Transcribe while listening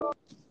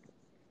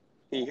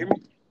Can you hear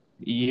me?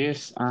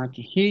 Yes, I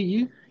can hear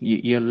you.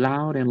 You're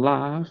loud and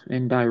live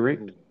and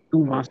direct Mm.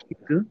 through my Oh,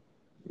 speaker,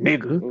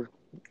 nigga. oh,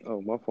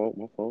 oh, my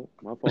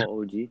fault,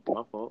 OG,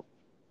 my fault.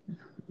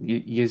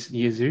 Yes,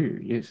 yes, sir.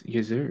 Yes,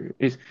 yes, sir.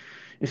 It's,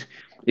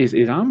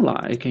 it's I'm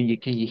live. Can you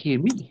hear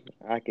me?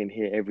 I can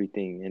hear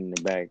everything in the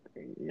back.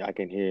 I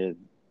can hear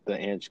the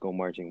ants go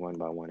marching one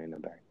by one in the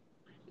back.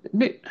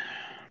 Nick,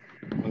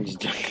 I'm just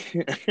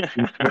joking.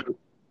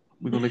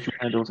 we're gonna let you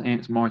have those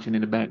ants marching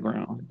in the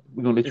background.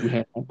 We're gonna let you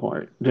have that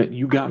part. That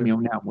you got me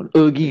on that one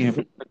again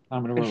for the second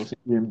time in a row.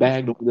 Since you been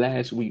bagged on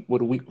last week,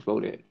 what a week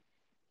before that.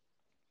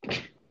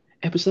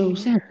 Episode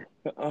 7.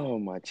 Oh,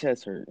 my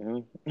chest hurt,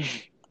 huh?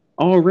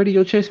 Already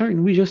your chest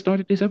hurting. We just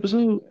started this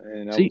episode.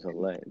 And that See,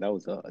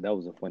 was a that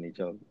was a funny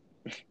joke.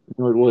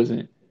 no, it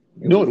wasn't.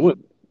 It No, was it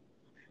wasn't.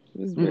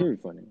 it was very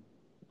funny.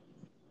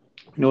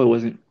 No, it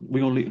wasn't.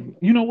 We're gonna leave.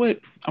 You know what?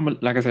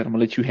 Like I said, I'm gonna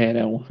let you have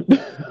that one.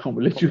 I'm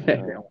gonna let Come you on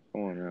have now, that one.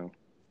 come on now.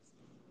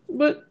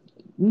 But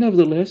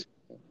nevertheless,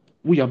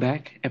 we are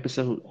back.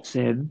 Episode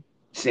seven.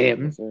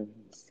 Seven. Yes, sir.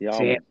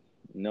 Seven. Siam,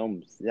 no,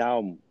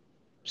 Siam,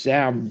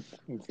 Seven.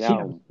 Seven.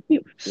 Siam,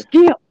 Skip.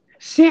 Skip.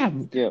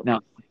 Seven. skip, Now,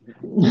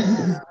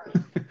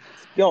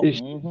 skip,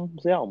 it's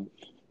Siam.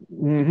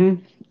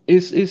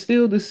 it's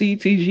still the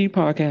CTG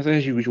podcast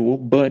as usual,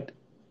 but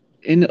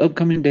in the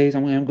upcoming days,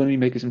 I'm going to be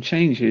making some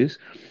changes.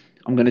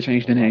 I'm going to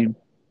change A the lot, name.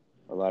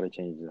 a lot of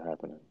changes are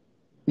happening.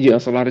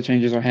 Yes, a lot of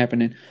changes are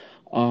happening.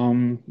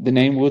 The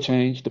name will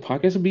change. The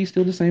podcast will be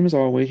still the same as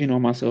always. You know,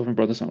 myself and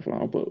Brother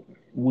Sunflower, but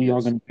we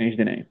are Yes, going to change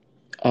the name.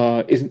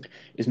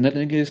 It's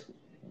nothing against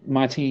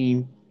my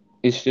team.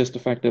 It's just the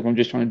fact that I'm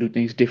just trying to do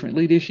things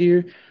differently this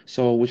year.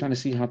 So we're trying to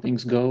see how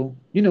things go.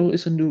 You know,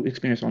 it's a new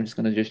experience. So I'm just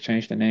going to just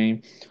change the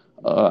name.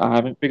 I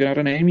haven't figured out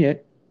a name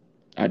yet.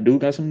 I do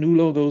got some new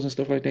logos and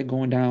stuff like that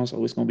going down.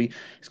 So it's gonna be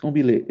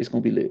lit. It's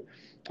gonna be lit.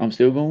 I'm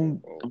still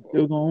going. I'm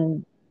still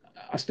going.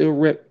 I still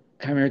rep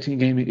Chimera Team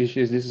Gaming. It's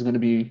just this is gonna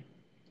be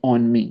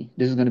on me.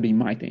 This is gonna be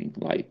my thing.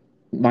 Like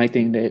my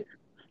thing that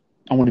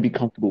I want to be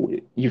comfortable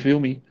with. You feel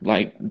me?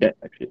 Like that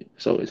type shit.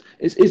 So it's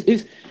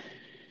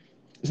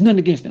nothing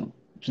against them.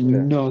 It's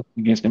yeah, nothing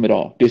against them at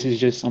all. This is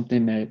just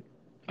something that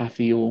I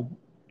feel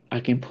I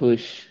can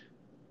push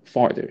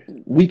farther.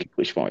 We can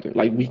push farther.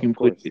 Like we of can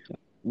push course, this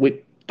with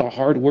the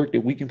hard work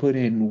that we can put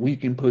in. We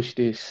can push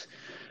this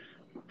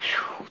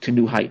to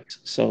new heights.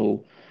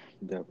 So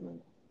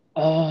definitely.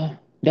 uh,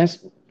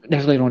 that's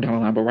that's later on down the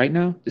line. But right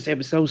now, this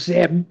episode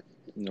 7.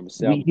 Number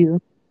We 7. here.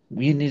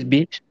 We in this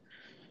bitch.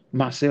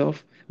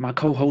 Myself, my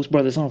co-host,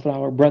 brother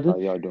Sunflower, brother. How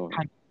y'all doing?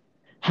 How,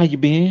 how you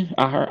been?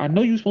 I heard. I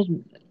know you supposed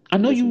to. I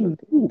know Listen, you.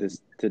 this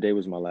today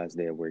was my last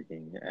day of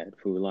working at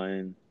Food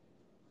Lion.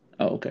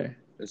 Oh, okay.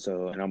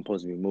 So, and I'm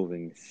supposed to be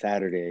moving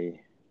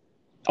Saturday.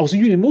 Oh, so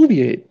you didn't move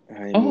yet?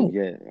 I ain't moved Oh,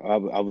 yet. I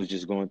was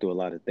just going through a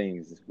lot of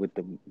things with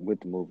the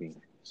moving.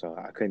 So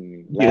I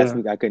couldn't last yeah.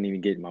 week. I couldn't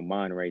even get my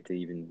mind right to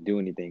even do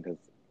anything because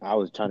I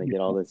was trying to get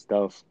all this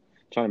stuff,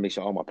 trying to make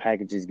sure all my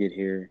packages get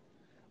here.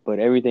 But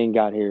everything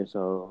got here,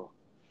 so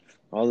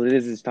all it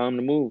is time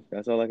to move.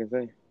 That's all I can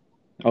say.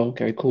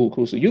 Okay, cool,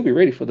 cool. So you'll be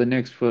ready for the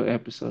next for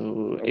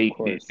episode Of 8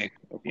 then course, next.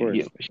 of Yeah,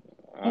 yeah. course. For sure.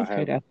 I Okay,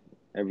 have that.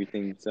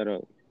 everything set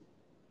up.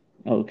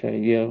 Okay,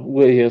 yeah.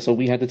 Well, yeah. So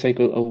we had to take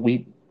a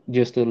week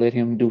just to let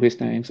him do his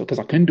thing. So because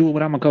I couldn't do it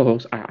without my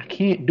co-host, I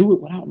can't do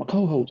it without my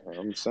co-host.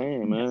 I'm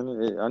saying, man,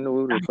 I knew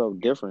it would have felt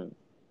different.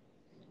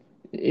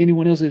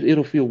 Anyone else,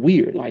 it'll feel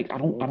weird. Like I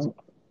I'm don't.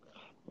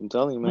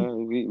 telling you,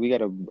 man, we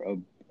got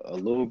a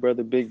little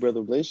brother, big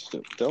brother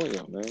relationship. I'm telling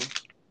you, man.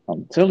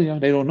 I'm telling y'all,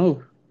 they don't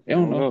know. They They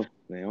don't don't know. know.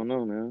 They don't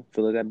know, man.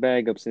 Filling that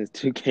bag up since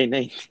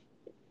 2K9.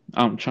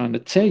 I'm trying to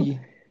tell you,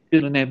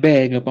 filling that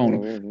bag up on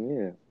him.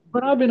 Yeah,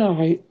 But I've been all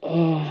right.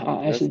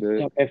 I that's actually good.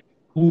 got back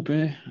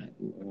hooping.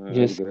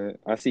 That's Just good.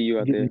 I see you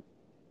out there.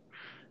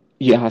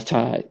 yeah, I was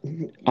tired.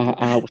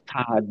 I was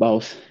tired,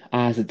 boss.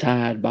 I was a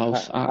tired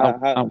How boss. how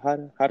how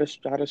how how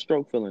the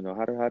stroke feeling though?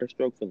 How the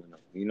stroke feeling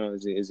though?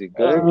 Is it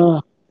good?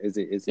 uh,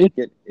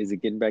 it, Is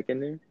it getting back in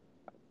there?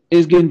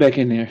 it's getting back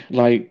in there.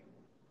 Like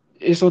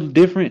it's a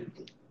different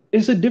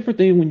it's a different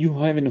thing when you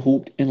haven't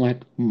hooped in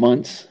like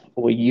months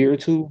or a year or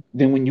two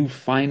than when you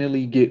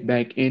finally get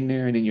back in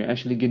there and then you're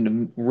actually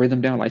getting the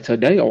rhythm down. Like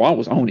today, oh, I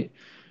was on it.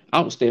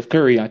 I was Steph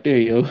Curry out there,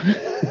 yo.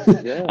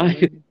 Yeah, I I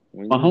hit, mean,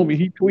 when my homie, you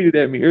he tweeted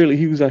at me early.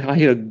 He was like, I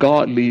hit a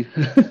godly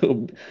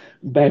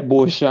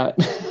backboard shot.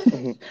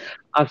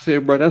 I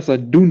said, bro, that's a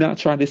do not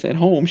try this at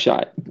home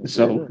shot.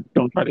 So yeah,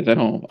 don't try this at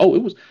home. Oh,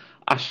 it was,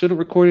 I should have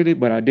recorded it,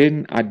 but I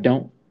didn't. I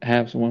don't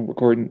have someone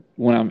recording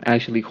when I'm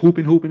actually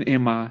hooping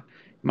in my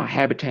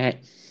habitat,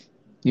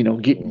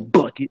 getting yeah.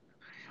 buckets.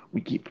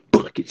 We get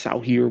buckets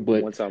out here,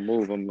 but Once I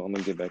move, I'm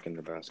gonna get back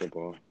into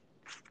basketball.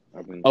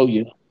 I've been oh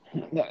yeah.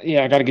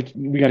 Yeah,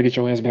 we gotta get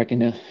your ass back in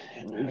there.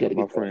 We gotta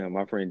my get that. friend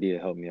my friend did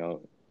help me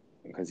out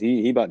because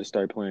he about to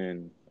start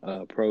playing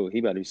pro. He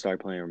about to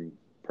start playing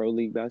pro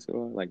league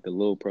basketball, like the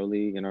little pro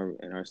league in our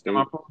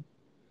Semi state. pro,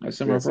 like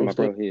Yeah, semi pro semi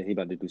stuff. pro. He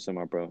about to do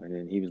semi pro, and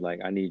then he was like,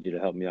 "I need you to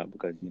help me out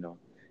because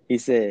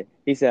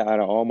he said out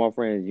of all my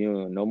friends,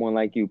 no one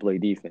like you play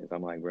defense.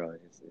 I'm like, bro,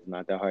 it's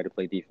not that hard to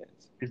play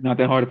defense. It's not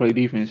that hard to play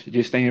defense.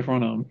 Just stay in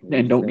front of them You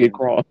and just don't get saying,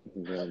 crossed.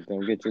 like,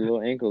 don't get your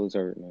little ankles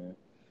hurt, man.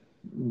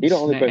 He the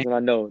only Snap. person I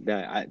know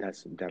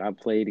that I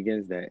played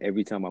against that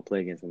every time I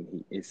play against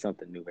him, it's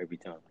something new every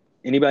time.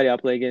 Anybody I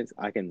play against,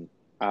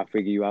 I'll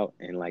figure you out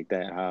and like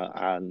that.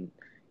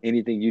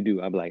 Anything you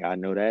do, I'll be like, I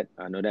know that.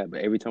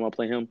 But every time I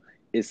play him,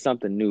 it's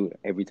something new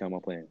every time I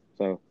play him.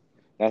 So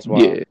that's why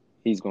Yeah.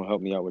 he's gonna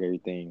help me out with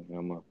everything.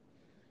 I'm gonna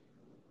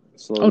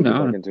Oh slowly get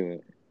back no, into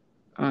it.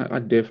 I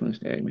definitely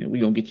say, man, we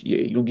gonna get you.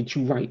 Yeah, you gonna get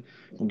you right.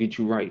 Gonna get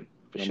you right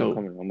for sure.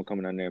 I'm gonna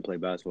come down there and play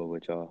basketball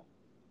with y'all.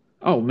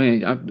 Oh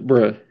man,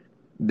 bruh,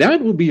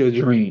 that would be a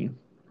dream.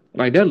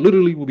 Like that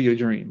literally would be a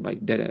dream.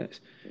 Like dead ass.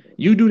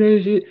 You do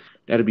that shit,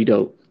 that'd be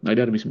dope. Like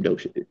that'd be some dope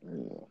shit.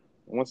 Yeah.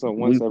 Once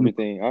We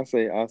everything, I'll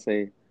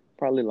say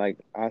probably like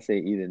I say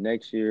either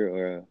next year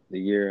or the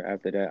year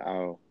after that.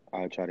 I'll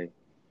try to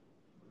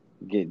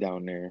get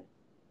down there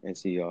and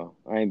see y'all.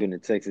 I ain't been to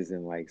Texas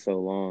in like so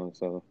long,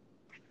 so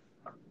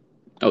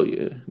Oh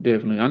yeah,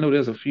 definitely. I know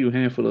there's a few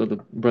handful of the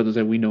brothers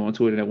that we know on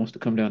Twitter that wants to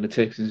come down to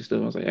Texas and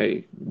stuff. I was like,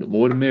 hey, the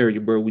more the merrier,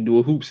 bro. We do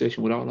a hoop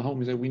session with all the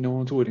homies that we know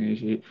on Twitter and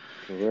shit.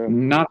 for real,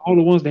 Not all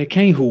the ones that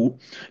can't hoop,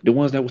 the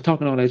ones that was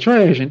talking all that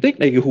trash and think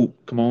they can hoop.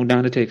 Come on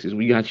down to Texas.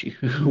 We got you.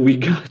 We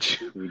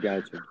got you. we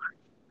got you.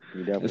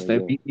 We That's definitely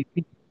that do.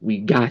 BTP. We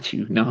got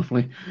you. No, I'm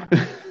playing.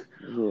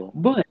 Yeah,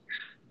 But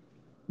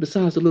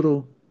besides the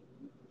little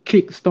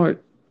kickstart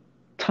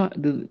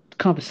the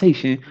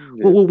conversation,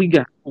 yeah. what we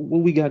got?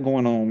 What we got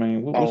going on,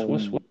 man? What?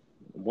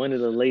 One of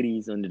the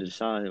ladies under the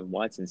Deshawn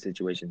Watson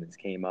situation that's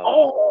came out.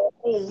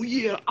 Oh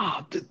yeah.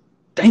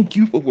 Thank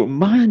you for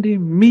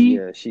reminding me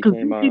Yeah, she because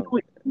came we did out. do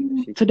it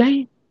She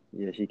today.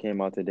 yeah, she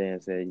came out today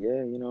and said,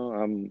 yeah,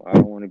 I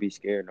don't want to be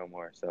scared no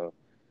more. So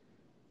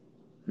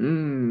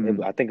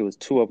Hmm. I think it was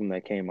two of them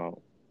that came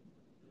out,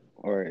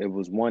 or it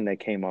was one that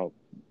came out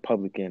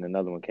public and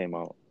another one came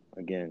out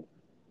again.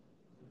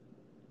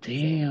 So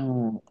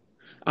Damn.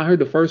 I heard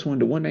the first one,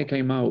 the one that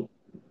came out.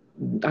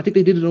 I think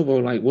they did it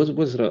over like was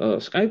it a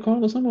Skype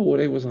call or something where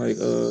they was like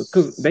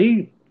because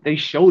they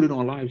showed it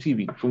on live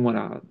TV from what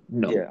I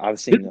know. yeah, I've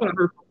This is seen. what I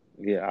heard.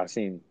 Yeah, I've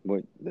seen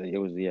what it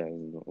was. Yeah,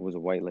 it was a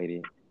white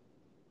lady.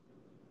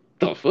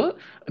 The fuck?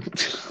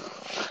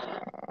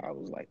 I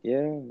was like,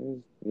 yeah,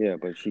 yeah,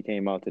 but she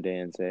came out today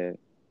and said,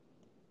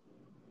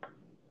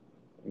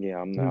 yeah,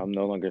 I'm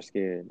no longer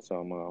scared, so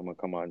I'm gonna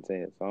come out and say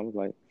it. So I was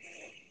like,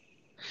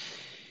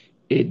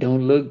 It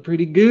don't look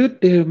pretty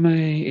good there,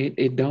 man.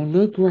 It don't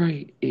look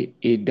right.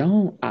 It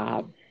don't.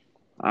 I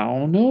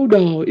don't know,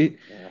 dog. I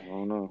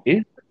don't know,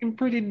 It's looking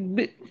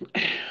pretty.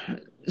 I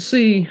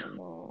See, don't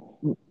know.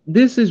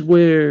 this is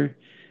where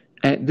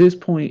at this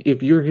point,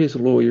 if you're his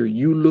lawyer,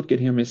 you look at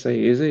him and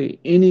say, is there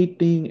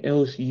anything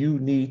else you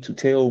need to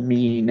tell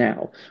me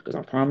now? Because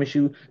I promise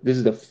you, this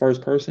is the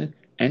first person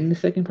and the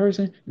second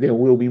person. There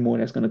will be more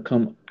that's going to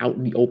come out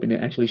in the open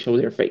and actually show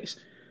their face.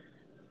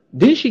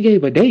 Then she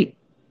gave a date.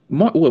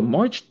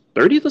 March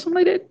 30th or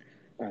something like that?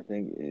 I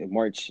think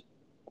March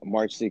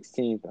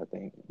 16th. I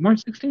think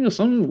March 16th or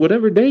something,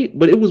 whatever date,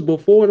 but it was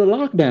before the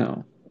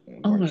lockdown.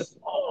 I'm like, March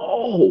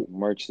oh,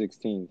 March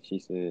 16th. She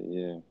said,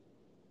 yeah,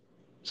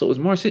 so it was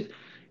March 6th,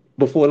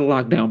 before the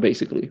lockdown,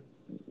 basically.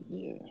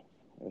 yeah,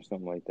 or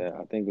something like that.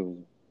 I think it was.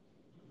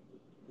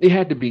 It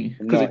had to be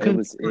because No, it it couldn't.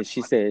 was.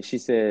 She said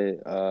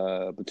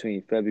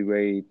between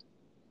February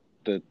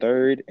the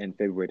 3rd and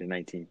February the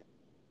 19th.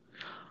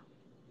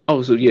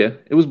 Oh, so yeah,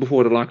 it was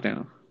before the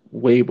lockdown,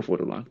 way before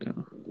the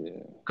lockdown. Yeah,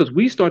 Because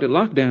we started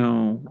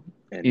lockdown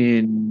and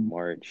in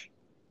March.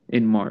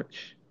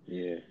 March.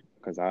 Yeah,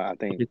 because I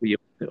think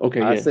Okay,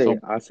 yeah. So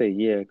I say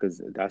yeah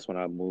because that's when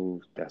I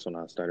moved. That's when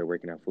I started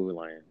working at Food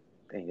Lion.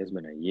 Dang, it's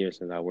been a year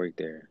since I worked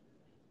there.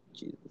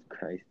 Jesus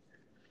Christ.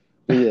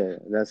 But yeah,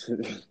 that's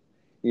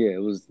yeah.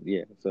 It was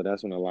yeah. So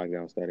that's when the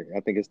lockdown started. I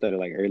think it started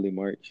like early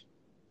March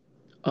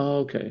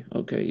okay,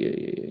 okay, yeah,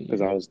 yeah, yeah,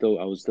 because yeah. I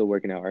was still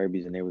working at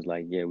Arby's and they was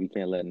like, yeah, we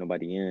can't let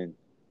nobody in.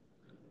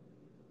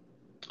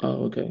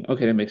 Oh, okay,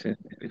 okay, that makes sense.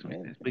 That makes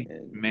And sense. But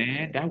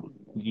man, and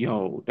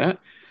that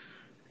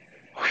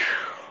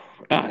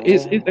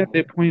it's at uh,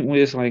 that point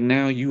where it's like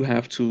now you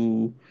have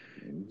to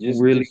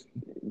just really. just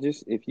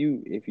just if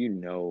you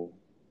know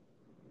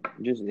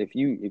just if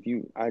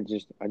you I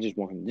just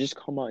want him to just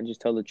come out and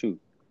just tell the truth.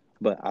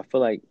 But I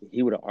feel like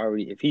he would have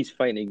already if he's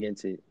fighting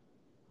against it,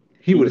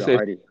 He would have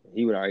said,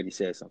 he would have already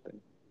said something.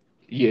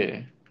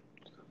 yeah.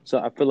 So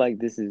I feel like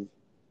this is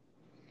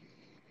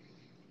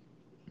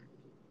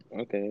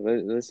okay.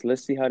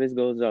 Let's see how this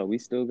goes out. We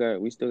still got a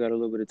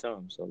little bit of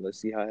time. So let's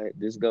see how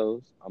this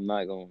goes. I'm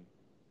not gonna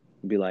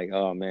be like,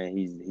 oh man,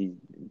 he's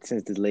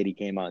since this lady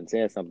came out and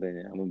said something,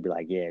 I'm gonna be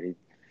like,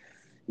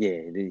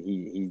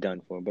 he's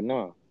done for. But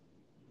no,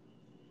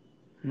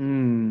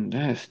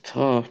 That's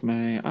tough,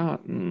 man.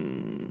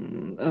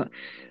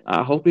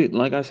 I hope it.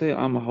 Like I said,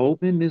 I'm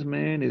hoping this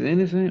man is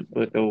innocent.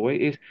 But the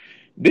way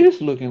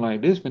this looking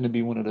like this going to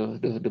be one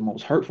of the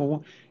most hurtful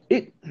one.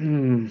 It,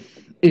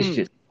 it's hmm.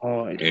 just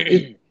hard.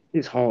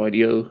 It's hard,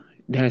 yo.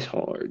 That's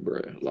hard, bro.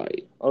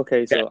 Like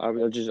Okay, that. so I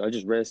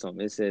just read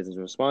something. It says in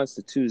response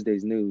to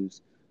Tuesday's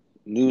news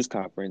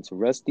conference,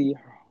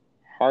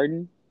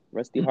 Harden,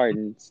 Rusty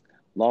Harden's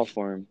law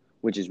firm,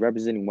 which is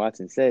representing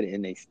Watson, said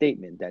in a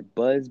statement that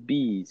Buzz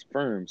B's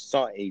firm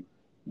sought a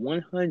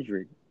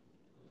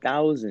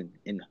 100,000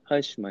 in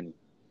hush money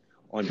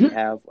on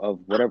behalf of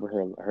whatever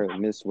her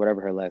miss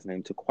whatever her last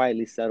name to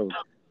quietly settle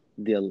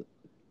the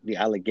the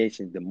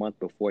allegations the month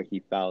before he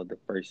filed the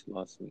first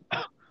lawsuit.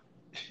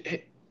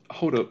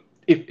 Hold up.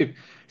 If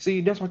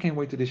see, that's why I can't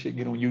wait till this shit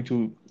get on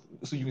YouTube,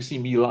 so you can see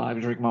me live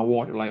and drink my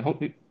water. Like,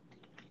 hold it.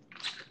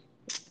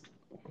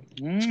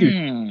 Excuse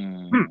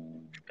me. Hmm.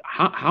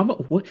 How much?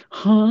 What?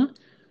 Huh?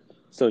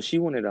 So she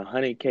wanted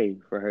 100K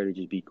for her to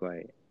just be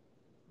quiet.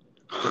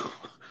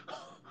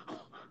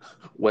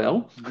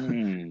 Well,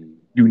 Hmm.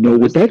 you know Yo,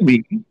 what that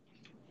means.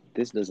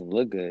 this doesn't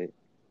look good.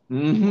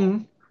 Mm-hmm.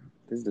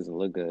 This doesn't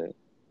look good.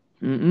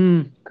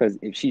 Mm-mm. Because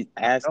if she's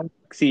asked,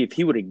 see, if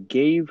he would have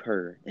gave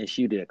her and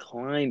she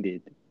declined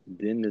it,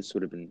 then this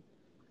would have been.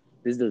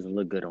 This doesn't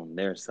look good on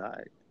their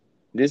side.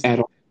 This At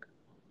all.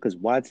 because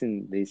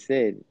Watson, they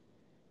said,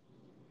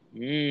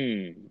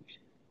 hmm,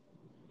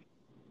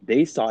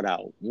 they sought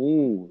out.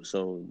 Ooh,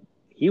 so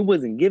he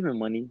wasn't giving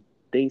money.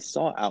 They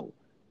sought out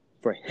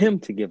for him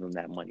to give him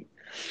that money.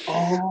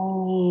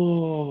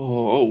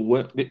 Oh,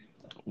 what?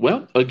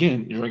 Well,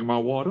 again, drink my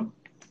water.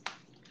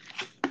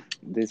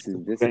 This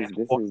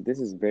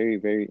is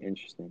very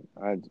interesting.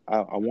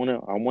 I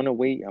wanna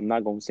wait. I'm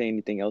not gonna say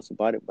anything else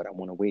about it, but I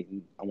wanna wait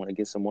and I wanna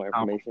get some more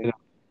I'll wait that information. out.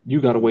 You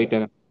gotta I'm wait go-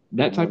 that out.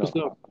 That I'm type gonna of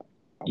stuff,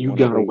 I you wanna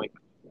gotta wait. wait.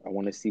 I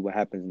wanna see what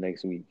happens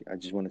next week. I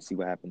just wanna see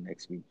what happens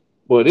next week.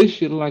 Boy, this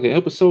shit like an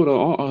episode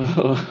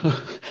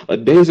of a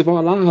Days of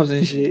Our Lives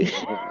and shit.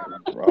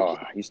 Bro,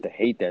 I used to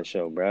hate that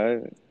show,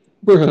 bro.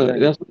 Bruh, That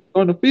that's what it's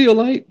starting to feel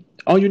like.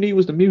 All you need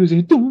was the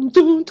music. Dun,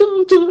 dun,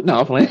 dun, dun. Nah,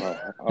 I'm playing.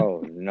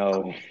 oh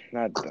no,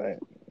 not that.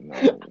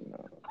 No, no.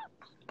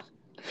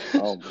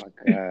 Oh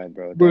my God,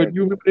 bro. Bro, That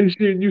you remember that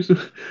shit used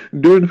to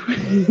during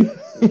the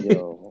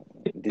yo,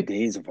 the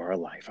days of our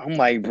life. I'm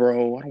like,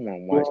 bro, I don't want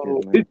to watch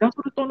this, Bro, man. that's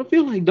what it's starting to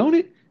feel like, don't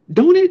it?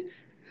 Don't it?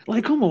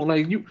 Like, come on,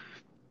 like you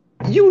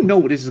know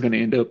what this is gonna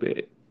end up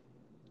at.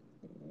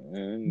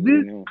 You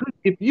This, know,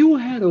 if you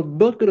had a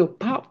bucket of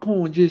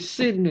popcorn just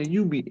sitting there,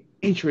 you'd be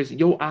interested.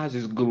 Your eyes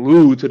is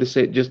glued to the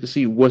set just to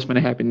see what's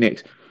gonna happen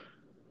next.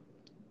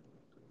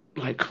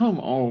 Like, come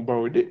on,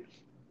 bro.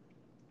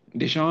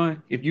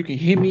 Deshawn, if you can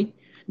hear me,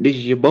 this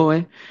is your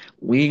boy.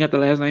 We ain't got the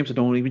last name, so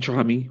don't even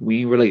try me.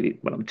 We ain't related.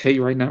 But I'm tell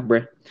you right now,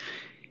 bruh,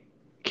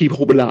 keep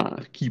hope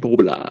alive. Keep hope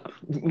alive.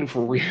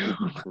 For real.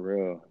 for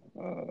real.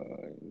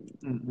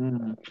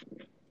 Mm-mm.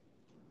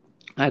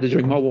 I had to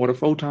drink my water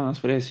 4 times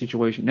for that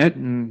situation.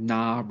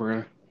 Nah,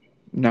 bruh.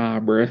 Nah,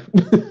 bruh.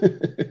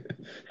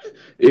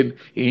 it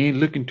ain't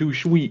looking too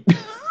sweet.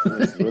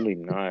 It's really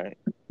not.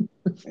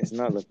 It's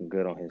not looking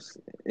good on his.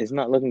 It's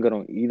not looking good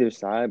on either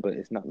side, but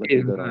it's not looking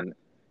It's good not. on.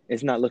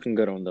 It's not looking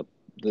good on the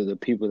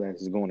people that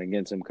is going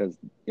against him because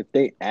if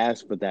they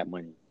ask for that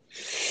money,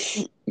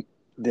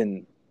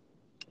 then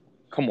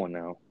come on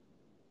now,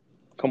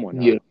 come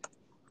on Yeah, now.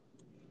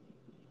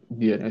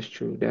 yeah, that's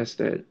true. That's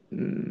that.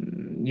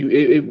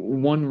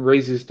 One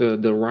raises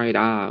the right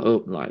eye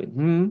up, like,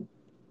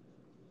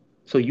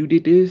 so you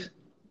did this,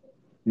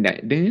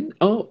 that, then,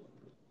 oh,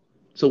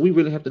 so we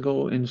really have to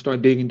go and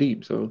start digging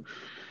deep. So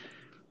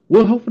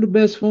we'll hope for the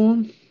best for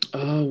him.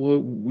 Well,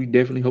 we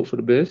definitely hope for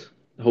the best.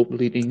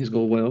 Hopefully things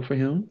go well for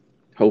him.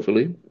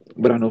 Hopefully,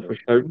 but I know Hopefully,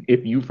 for certain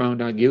if you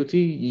found out guilty,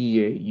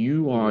 yeah,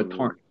 you are yeah,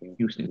 tarnished,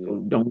 Houston. yeah, So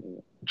don't yeah.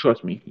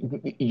 trust me.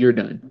 You're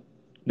done.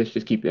 Let's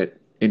just keep that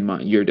in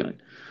mind. You're done.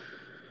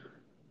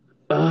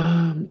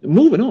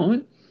 Moving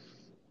on.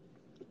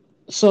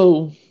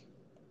 So,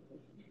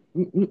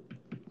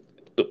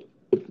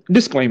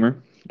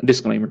 disclaimer,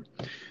 disclaimer.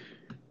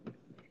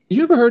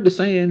 You ever heard the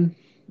saying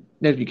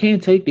that if you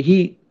can't take the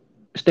heat,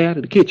 stay out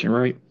of the kitchen,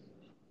 right?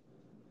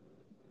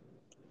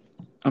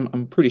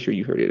 I'm pretty sure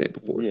you heard of that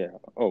before. Yeah.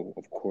 Oh,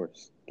 of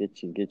course.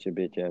 Get your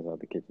bitch ass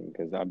out the kitchen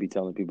because I'll be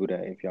telling people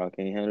that if y'all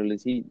can't handle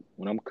this heat,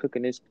 when I'm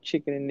cooking this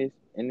chicken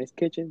in this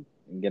kitchen,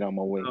 get out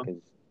my way Uh,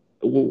 because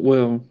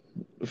Well,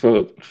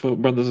 for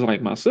brothers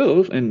like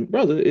myself and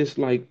brother, it's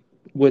like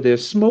where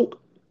there's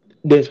smoke,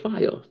 there's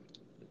fire.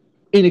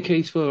 In the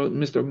case for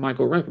Mr.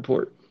 Michael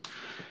Rappaport.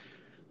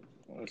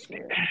 I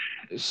swear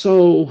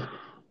So,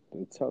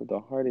 the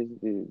hardest.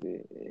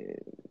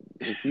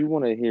 If you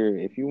want to hear,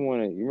 if you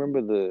want to, you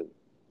remember the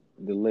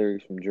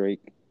lyrics from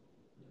Drake,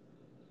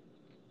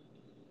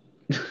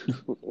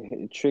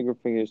 trigger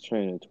fingers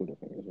turn into Twitter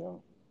fingers,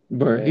 y'all.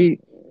 bro, That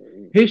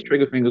his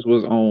trigger fingers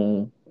was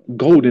on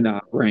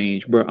GoldenEye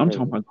range, bro. I'm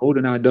talking about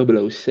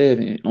GoldenEye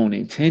 007 on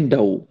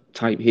Nintendo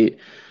type hit.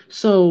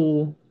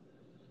 So,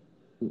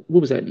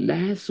 what was that,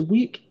 last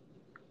week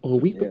or a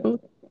week yeah, before?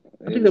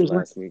 I it think that was was last.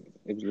 last week.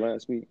 It was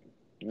last week.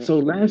 Yeah, So it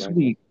was last last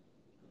week.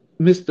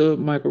 week, Mr.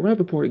 Michael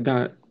Rappaport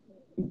got,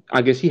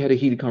 I guess he had a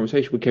heated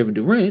conversation with Kevin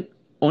Durant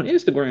on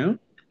Instagram,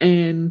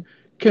 and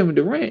Kevin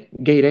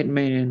Durant gave that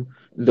man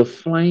the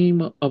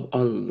flame of a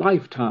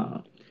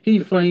lifetime. He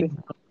The fact that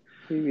flamed.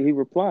 He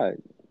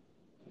replied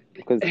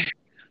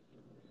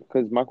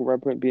because Michael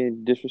Rappaport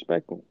being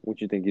disrespectful.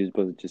 What you think he was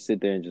supposed to just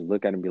sit there and just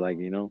look at him and be like,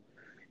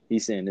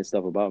 he's saying this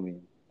stuff about me.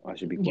 I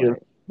should be Yeah.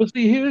 quiet. But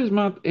see, here's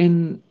my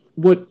and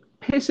what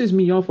pisses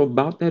me off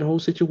about that whole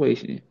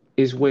situation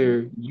is Hmm.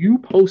 where you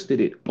posted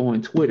it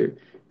on Twitter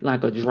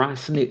like a dry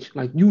snitch,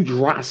 like you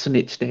dry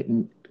snitched that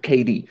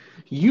KD.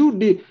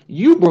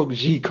 You broke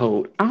G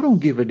code. I don't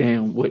give a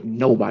damn what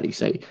nobody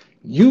say.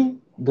 You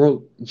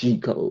broke G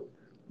code.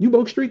 You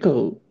broke street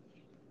code.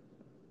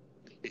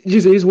 It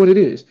just is what it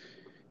is.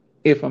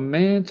 If a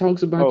man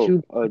talks about Oh,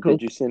 you,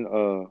 did you send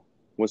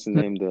what's the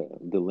name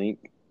the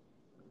link?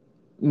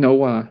 know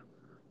why?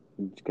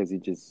 Because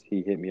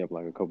he hit me up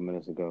like a couple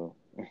minutes ago.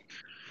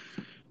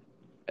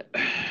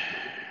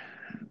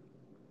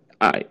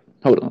 All right,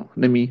 hold on.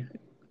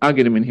 I'll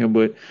get him in here.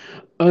 But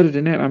other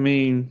than that, I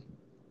mean,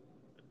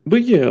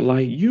 but yeah,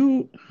 like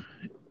you,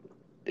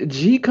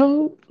 G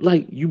code,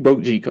 like you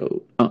broke G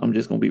code. I'm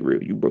just gonna be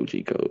real. You broke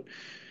G code.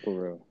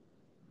 For real.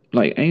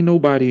 Like ain't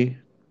nobody.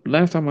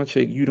 Last time I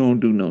checked, you don't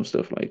do no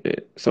stuff like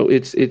that. So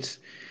it's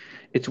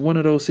one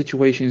of those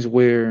situations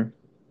where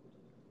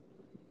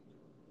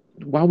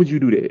why would you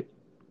do that?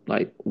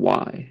 Like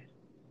why?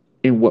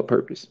 In what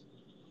purpose?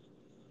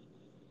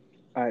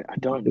 I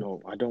don't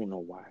know. I don't know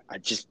why.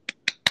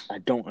 I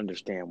don't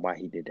understand why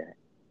he did that.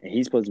 And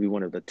he's supposed to be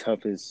one of the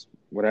toughest,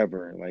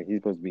 whatever. Like he's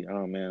supposed to be,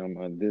 oh man,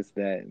 I'm this,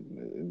 that,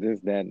 and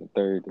the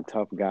third, the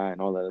tough guy,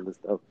 and all that other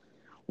stuff.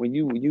 When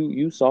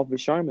you soft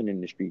as Charmin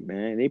in the street,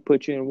 man, they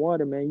put you in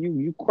water, man.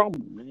 You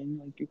crumble, man.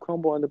 Like you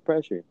crumble under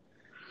pressure.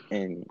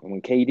 And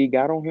when KD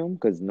got on him,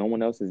 because no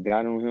one else has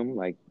gotten on him,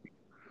 like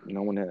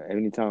no one.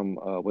 Anytime,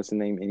 what's the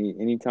name?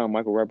 Anytime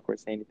Michael Rappaport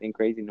say anything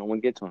crazy, no one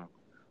gets on him.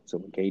 So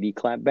when KD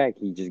clapped back,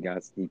 he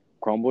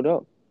crumbled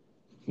up,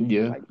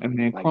 Yeah, like and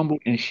then like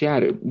crumbled and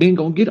shattered. Then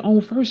gonna get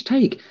on first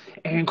take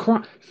and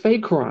cry,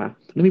 fake cry.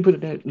 Let me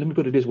put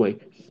it this way,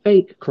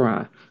 fake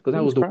cry, because he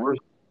that was was the crying.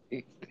 worst.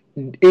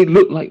 It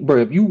looked like, bro,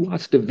 if you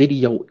watch the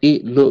video,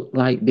 it looked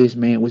like this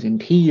man was in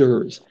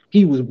tears.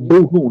 He was Yeah,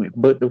 boohooing.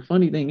 But the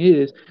funny thing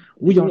is,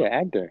 we he are an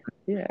actor.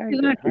 He an actor.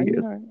 exactly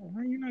here.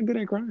 How you not good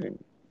at crying?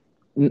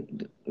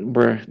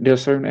 Bro, there are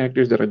certain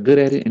actors that are good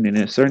at it, and then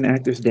there's certain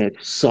actors that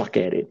suck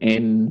at it.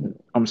 And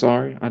I'm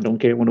sorry, I don't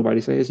care what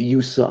nobody says.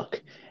 You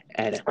suck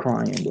at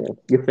crying, bro.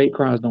 Your fake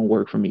cries don't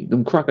work for me.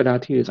 Them crocodile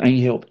tears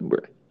ain't helping, bro.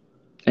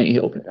 Ain't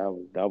Yeah, helping.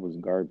 that was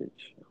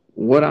garbage.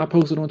 What I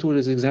posted on Twitter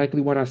is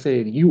exactly what I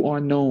said. You are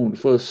known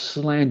for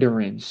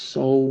slandering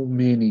so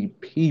many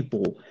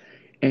people,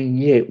 and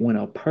yet when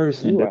a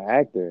person, You an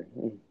actor.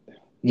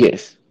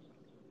 yes,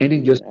 and then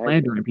You just an actor.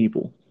 slandering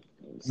people.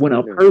 When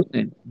a Slandering.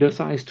 person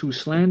decides to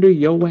slander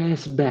your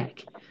ass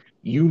back,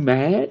 you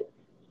mad?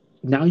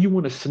 Now you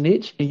want to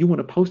snitch and you want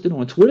to post it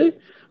on Twitter,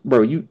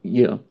 bro?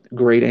 Yeah,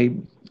 grade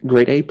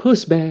A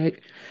puss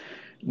bag,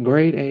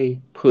 grade A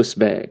puss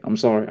bag. I'm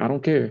sorry, I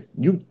don't care.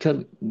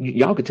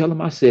 Y'all can tell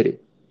him I said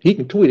it. He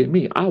can tweet at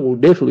me. I will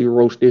definitely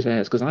roast this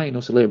ass because I ain't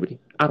no celebrity.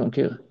 I don't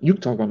care. You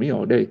can talk about me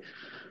all day,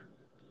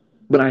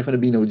 but I ain't gonna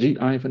be no G.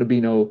 I ain't gonna be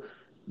no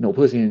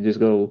pussy and just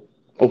go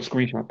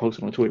screenshot post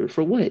it on Twitter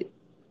for what?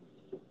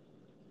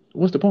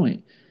 What's the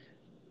point?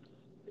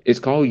 It's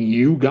called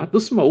you got the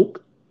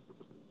smoke.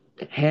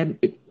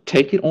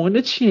 Take it on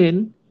the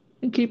chin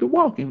and keep it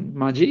walking,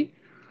 my G.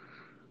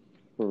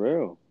 For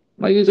real.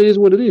 Like it is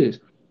what it is.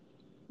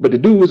 But the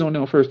dude was on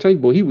that first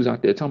take, boy. He was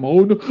out there talking,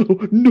 "Oh no,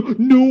 oh, no,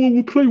 no one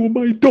will play with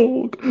my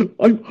dog.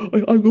 I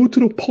go to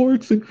the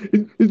parks and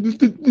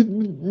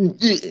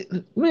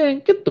man,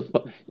 get the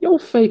fuck, yo,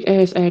 fake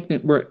ass acting,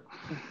 bro."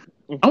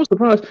 I'm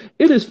surprised.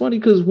 It is funny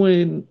because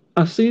when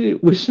I seen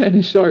it with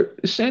Shannon Sharp,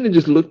 Shannon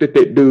just looked at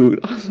that dude.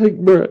 I was like,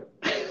 bro.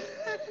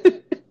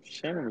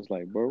 Shannon was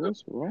like, bro,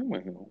 what's wrong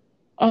with him?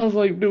 I was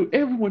like, dude,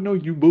 everyone know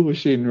you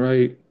bullshitting,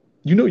 right?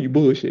 You know you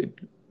bullshitting,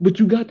 but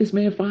you got this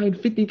man fined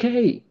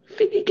 50K,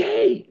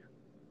 50K.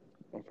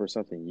 For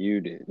something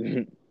you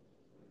did.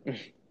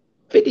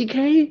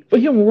 50K for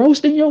him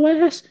roasting your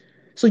ass?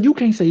 So you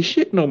can't say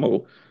shit no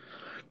more.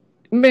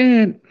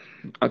 Man,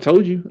 I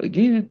told you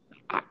again,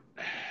 I, I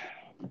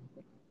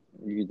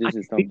This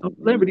is can't be no something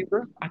celebrity,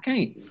 bro. I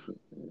can't.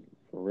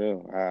 for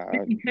real.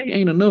 50K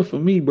ain't enough for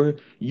me, bro.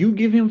 You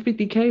give him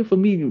 50K for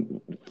me,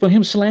 for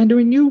him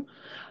slandering you,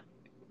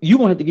 you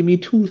gonna have to give me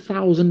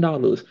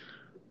 $2,000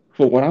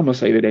 for what I'm gonna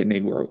say to that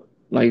Negro.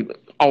 Like,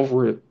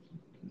 offer it,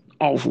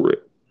 offer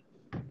it.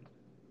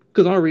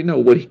 Because I already know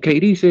what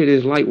KD said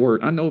is light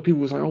work. I know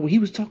people was like, oh, he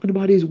was talking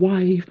about his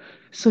wife,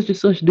 such and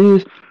such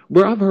this.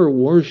 Bro, I've heard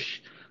worse.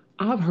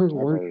 I've heard I've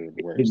worse heard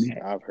than worse.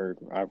 that. I've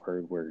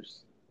heard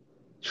worse.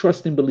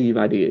 Trust and believe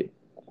I did.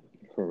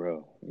 For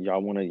real.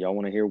 Y'all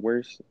wanna hear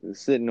worse?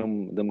 Sitting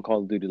them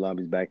Call of Duty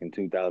lobbies back in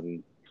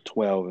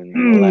 2012 and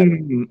 11.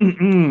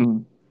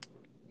 Mm.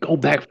 Go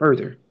back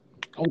further.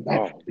 Go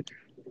back. Oh,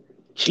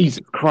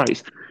 Jesus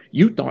Christ.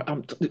 You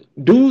thought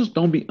dudes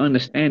don't be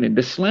understanding.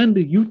 The slander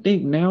you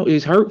think now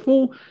is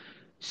hurtful.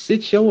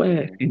 Sit your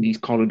ass man, in these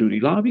Call of Duty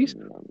lobbies.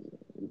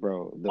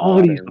 bro, the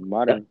All these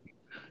modern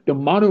the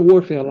modern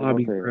warfare modern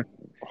lobbies, bro. warfare.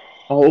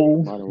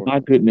 Oh Modern my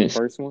Warfare. goodness,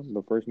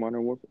 The first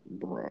Modern Warfare,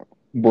 bro.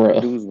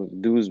 bruh.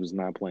 Dudes was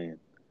not playing.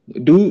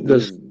 Dude, the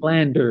Dudes,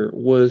 slander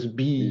was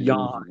these dudes,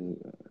 beyond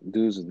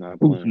dudes was not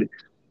playing. ruthless.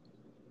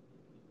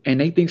 And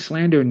they think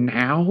slander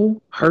now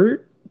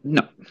hurt?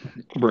 No,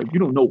 bro, you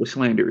don't know what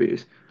slander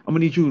is. I'm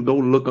gonna need you to go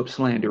look up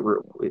slander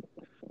real quick.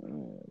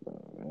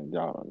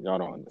 Y'all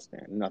don't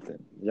understand nothing.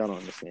 Y'all don't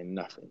understand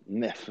nothing.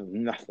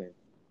 Nothing.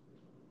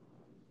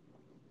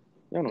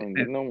 Y'all don't.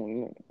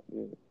 No.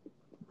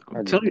 I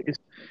I'm just telling you, don't.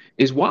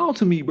 it's wild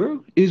to me,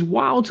 bro. It's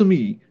wild to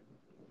me.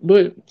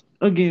 But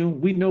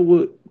again, we know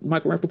what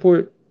Michael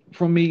Rappaport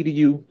from me to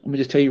you. I'm gonna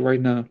just tell you right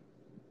now.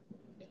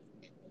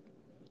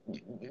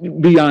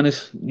 Be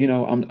honest,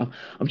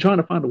 I'm trying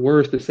to find the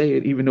words to say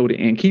it, even though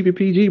and keep it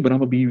PG. But I'm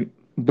gonna be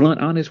blunt,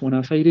 honest when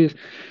I say this.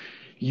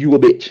 You a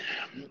bitch.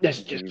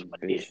 That's just You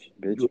what it is.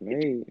 bitch You a bitch.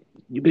 made,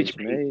 You bitch bitch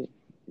made. made,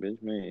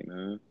 bitch made,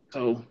 man.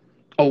 So,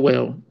 oh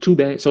well. Too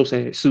bad. So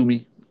sad. Sue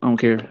me. I don't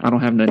care. I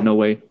don't have nothing. No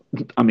way.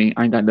 I mean,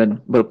 I ain't got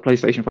nothing but a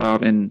PlayStation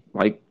 5 and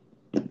like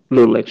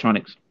little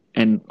electronics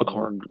and a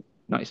car. Well,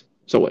 Nice.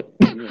 So what?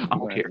 I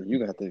don't care. you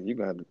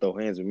gonna have to throw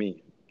hands with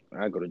me.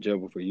 I go to jail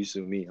before you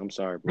sue me. I'm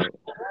sorry, bro.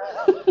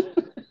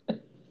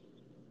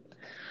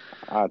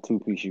 I'll two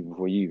piece you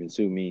before you even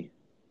sue me.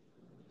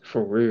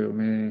 For real,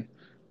 man.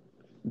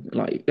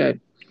 Like that.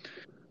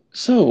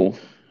 So,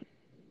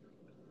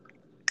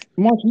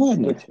 March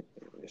Madness. Switch,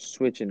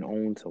 switching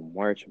on to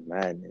March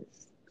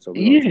Madness. So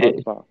we're gonna talk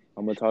Yeah. about.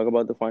 I'm gonna talk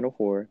about the Final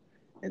Four,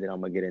 and then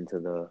I'm gonna get into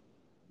the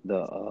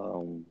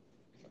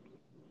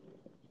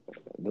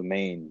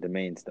the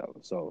main stuff.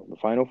 So the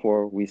Final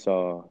Four, we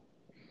saw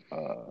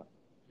uh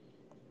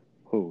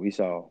who we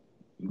saw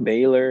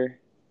Baylor,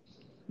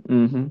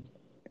 Mm-hmm.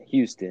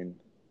 Houston,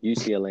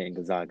 UCLA, and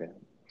Gonzaga.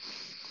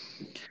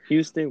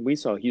 Houston, we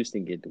saw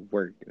Houston get to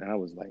work, and I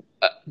was like,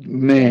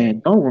 Man, dang.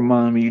 don't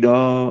remind me,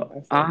 dog.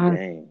 I said,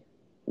 dang.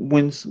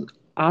 When s-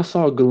 I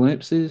saw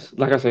glimpses,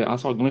 like I said, I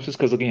saw glimpses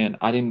because again,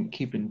 I didn't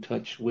keep in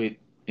touch with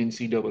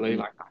NCAA Hmm.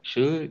 like I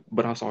should,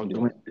 but I saw Yeah,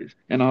 glimpses,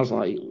 and I was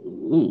like,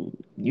 "Ooh,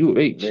 U of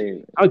H,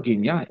 they y'all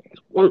getting y'all ass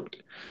worked,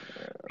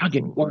 y'all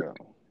getting for worked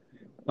real,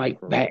 like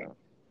for that." real,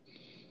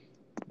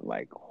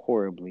 like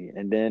horribly.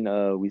 And then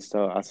I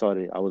saw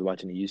I was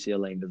watching the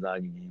UCLA and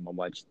Gonzaga game. I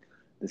watched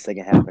the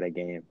second half of that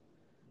game.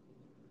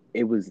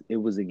 It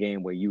was a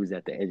game where you was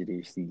at the edge of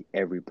your seat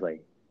every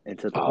play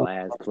until the Oh,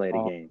 last play of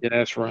the game. yeah,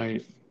 that's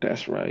right,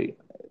 that's right.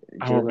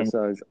 I Jalen remember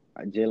Suggs,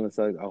 Jalen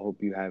Suggs. I hope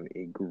you have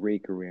a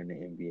great career in the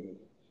NBA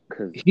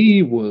because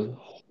he was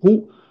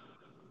who.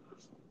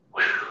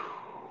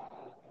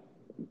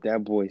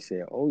 that boy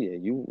said, "Oh yeah,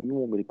 you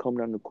want me to come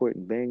down the court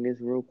and bang this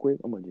real quick?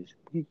 I'm gonna just."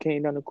 He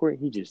came down the court,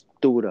 he just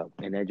threw it up,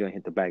 and that joint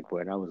hit the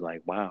backboard. And I was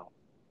like, "Wow,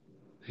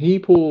 He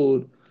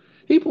pulled,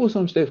 he pulled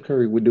some Steph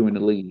Curry would do in the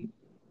league,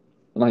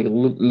 like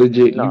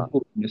legit. You nah,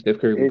 pulled something Steph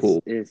Curry would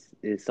pull.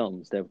 it's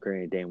something Steph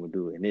Curry and Dame would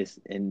do,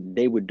 and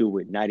they would do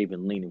it not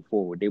even leaning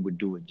forward. They would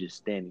do it just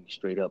standing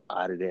straight up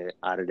out of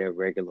their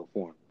regular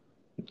form.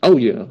 Oh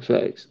yeah,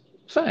 facts,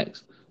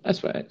 facts. That's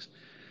facts.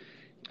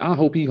 I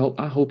hope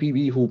he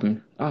be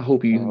hooping. I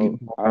hope he get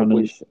around the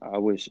league. I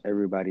wish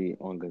everybody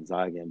on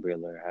Gonzaga and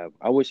Baylor have.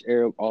 I wish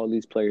all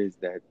these players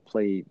that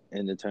played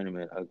in the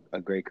tournament a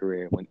great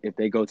career. When if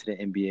they go to the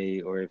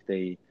NBA or if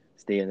they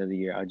stay another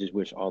year, I just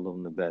wish all of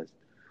them the best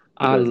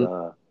because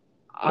I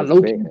I because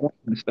low key want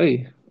him to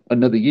stay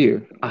another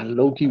year. I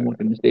low key want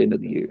him to stay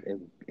another year.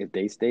 if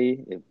they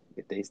stay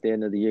if they stay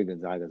another year,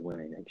 Gonzaga's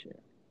winning next year.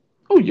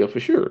 Oh yeah, for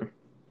sure.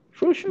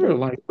 But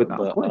Like without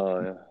but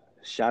question.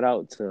 shout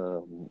out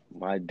to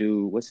my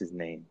dude. What's his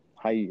name?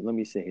 How you? Let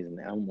me say his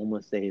name. I'm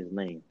gonna say his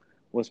name.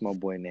 What's my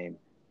boy name?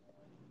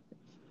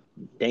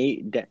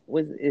 That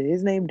was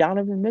his name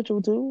Donovan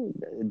Mitchell too.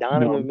 No,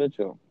 Donovan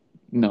Mitchell.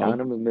 no.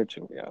 Donovan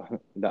Mitchell. Yeah,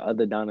 the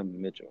other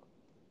Donovan Mitchell.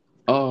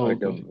 Oh Or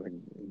the okay.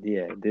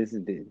 yeah. This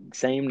is the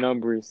same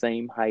number,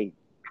 same height,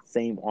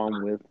 same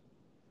arm width.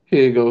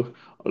 Here you go.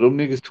 Are them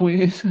niggas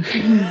twins?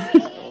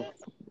 Uh,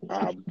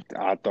 I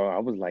I thought I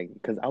was like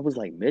because I was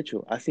like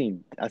Mitchell. I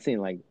seen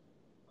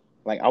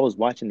like I was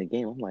watching the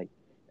game. I'm like,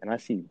 and I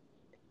see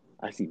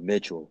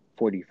Mitchell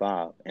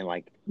 45 and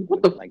like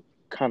What with the? like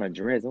kind of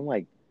dreads. I'm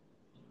like,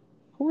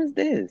 who is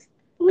this?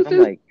 And Who's I'm this?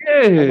 like,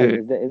 Yeah.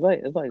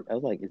 I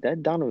was like, is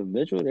that Donovan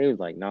Mitchell? They was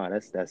like, nah,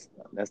 that's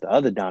the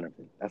other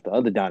Donovan. That's the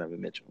other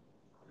Donovan Mitchell.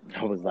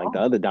 I was like, the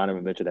other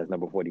Donovan Mitchell that's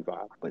number 45.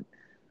 But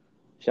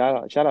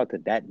shout out to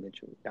that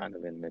Mitchell,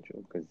 Donovan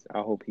Mitchell, because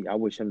I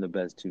wish him the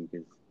best too,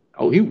 because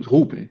Oh, he was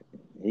hooping.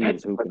 he That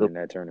was hooping brother, in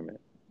that tournament.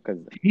 Because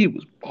he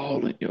was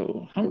balling,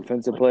 yo.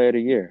 defensive player of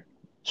the year,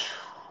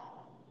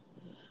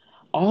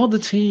 All the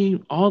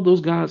team, all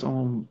those guys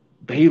on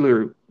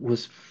Baylor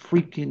was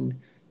freaking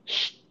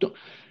st-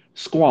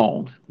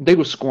 strong. They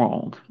were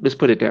strong. Let's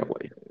put it that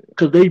way.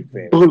 Because they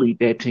very bullied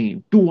that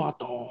team throughout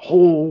the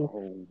whole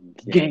whole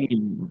game.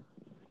 game.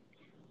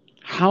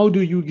 How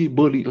do you get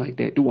bullied like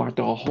that throughout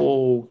the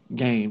whole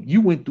game?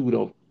 You went through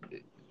the.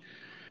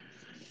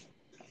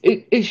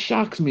 It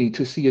shocks me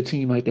to see a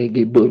team like that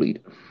get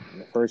bullied. In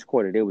the first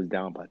quarter, they was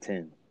down by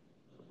 10.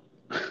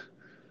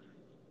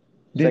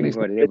 Then they Second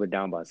quarter, they started, were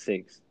down by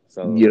 6.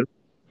 yeah. So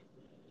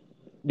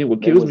Then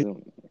what they kills me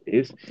wasn't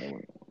is they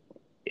wasn't,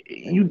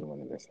 they you, wasn't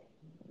winning this.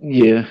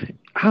 yeah.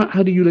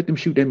 How do you let them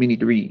shoot that many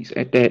threes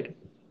at that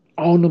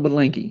all number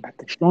lanky, At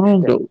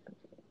strong that though?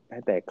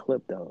 at that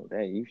clip though,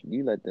 that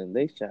you let them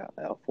they shot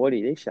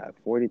 40. They shot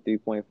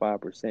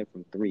 43.5%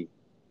 from three.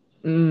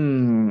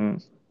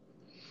 Mm,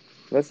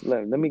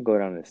 Let me go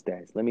down the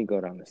stats. Let me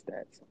go down the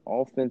stats.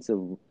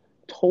 Offensive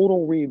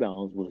total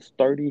rebounds was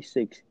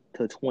 36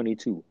 to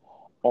 22.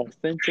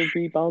 Offensive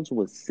rebounds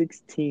was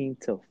 16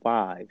 to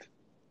 5.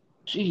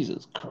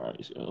 Jesus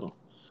Christ, yo.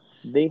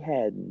 They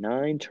had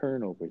 9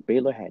 turnovers.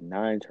 Baylor had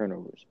 9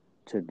 turnovers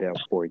to their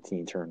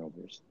 14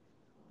 turnovers.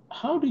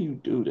 How do you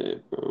do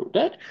that, bro?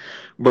 That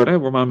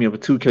remind me of a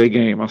 2K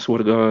game. I swear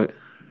to God.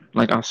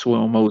 Like I swear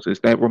on Moses,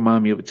 that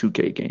remind me of a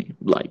 2K game.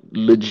 Like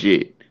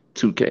legit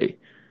 2K.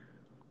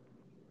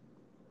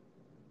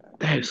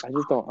 That's I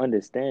just don't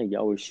understand.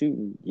 Y'all were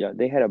shooting. Yeah,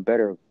 they had a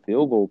better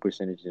field goal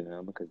percentage than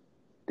them because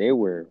they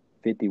were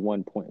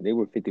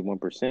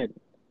 51%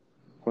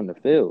 from the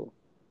field.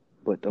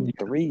 But the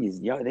threes,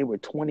 y'all, they were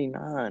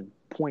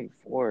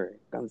 29.4.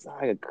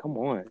 Gonzaga, come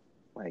on.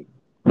 Like,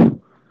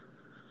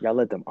 y'all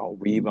let them out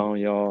rebound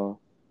y'all,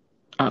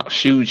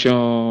 outshoot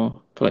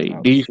y'all, play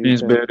outshoot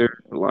defense them,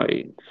 better.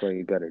 Like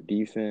play better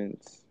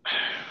defense.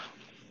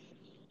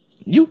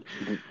 you,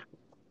 But,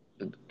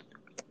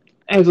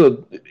 as a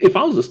if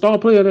I was a star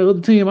player of that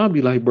other team, I'd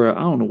be like, bro, I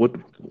don't know what the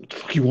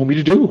fuck you want me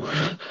to do.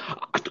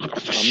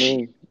 I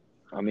mean,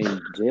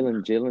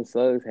 Jalen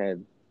Suggs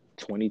had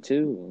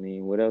 22. I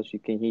mean, what else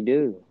can he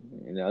do?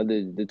 And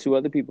the two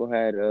other people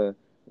had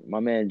my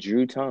man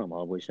Drew Tom.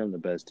 I wish him the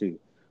best too.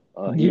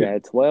 He Yeah,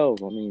 had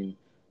 12. Let me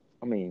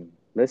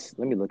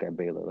look at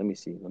Baylor. Let me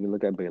see. Let me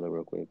look at Baylor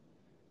real quick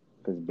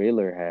because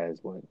Baylor has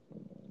what 1,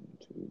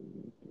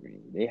 2, 3.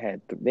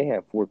 They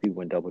had 4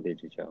 people in double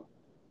digits, y'all.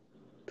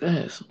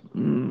 that's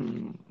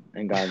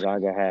And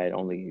Gonzaga had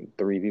only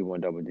 3 people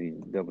in double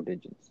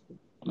digits.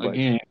 But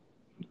again.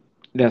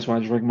 That's why I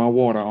drink my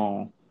water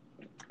on.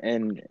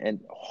 and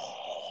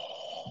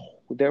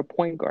their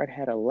point guard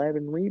had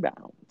 11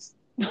 rebounds.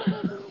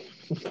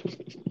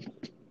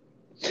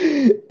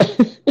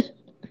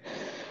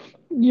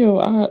 Yo,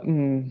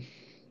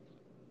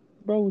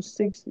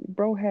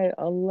 Bro had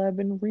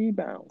 11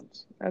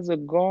 rebounds as a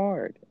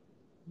guard.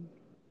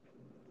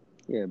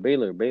 Yeah,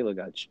 Baylor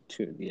got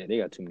two. Yeah, they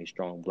got too many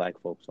strong black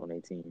folks on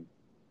their team.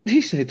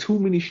 he said too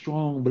many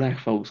strong black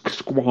folks.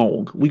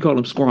 Strong. We call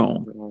them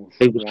strong.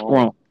 They were strong.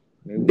 Strong.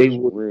 They They was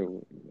were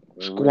real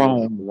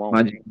strong,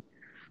 my strong. G.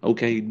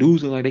 Okay,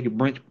 dudes look like they could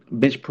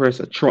bench press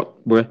a truck,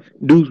 bruh.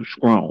 Dudes were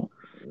strong.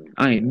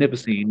 I ain't never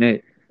seen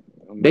that.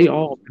 Them They dudes,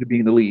 all could be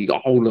in the league,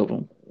 all of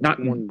them. Not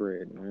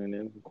cornbread, man.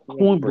 Them cornbread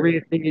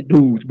cornbread, fed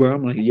dudes, bro.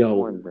 I'm like, yo,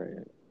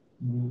 cornbread.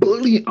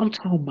 bullying. I'm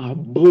talking about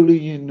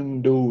bullying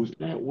them dudes.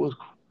 That was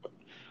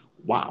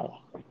wow,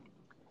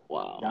 That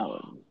wow.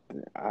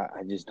 one,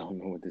 I just don't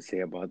know what to say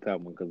about that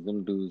one because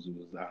them dudes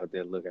was out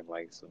there looking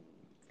like some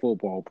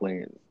football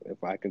players,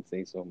 if I could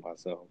say so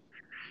myself.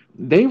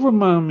 They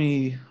remind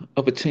me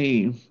of a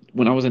team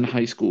when I was in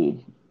high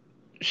school.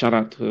 Shout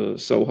out to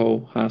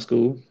Soho High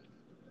School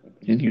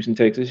in Houston,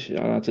 Texas. Shout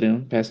out to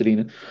them,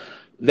 Pasadena.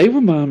 They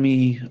remind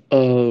me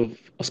of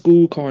a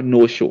school called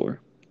North Shore.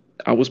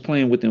 I was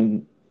playing with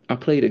them. I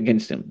played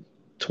against them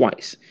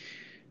twice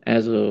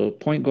as a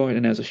point guard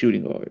and as a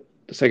shooting guard.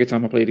 The second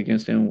time I played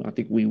against them, I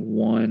think we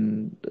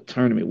won the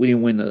tournament. We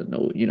didn't win the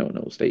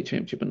no state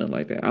championship or nothing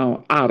like that.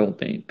 I don't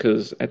think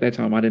because at that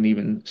time I didn't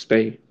even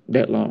stay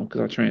that long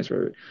because I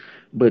transferred.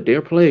 But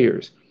their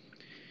players,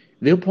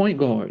 their point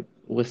guard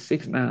was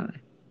 6'9",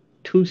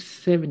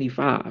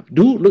 275.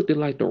 Dude looked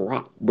like the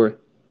Rock, bro.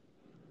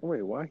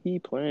 Wait, why he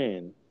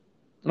playing?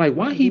 Like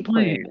why Why he he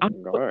playing? playing I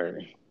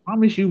guard?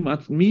 promise you,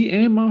 me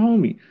and my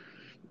homie,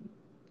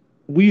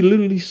 we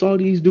literally saw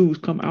these dudes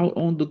come out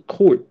on the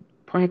court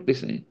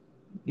practicing,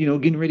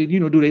 getting ready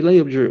to, do their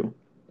layup drill.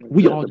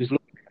 We The, all the just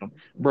looked at them,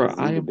 bro. is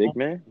he the big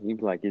man? He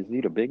be like, is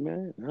he the big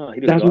man? No, he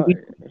the That's what we,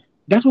 guard.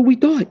 that's what we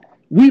thought.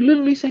 We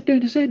literally sat there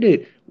and said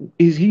that.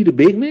 Is he the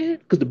big man?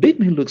 Because the big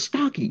man looks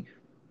stocky.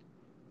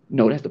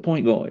 No, that's the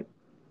point guard.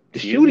 The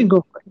Excuse shooting me?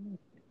 guard.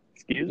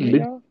 Excuse me,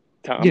 y'all?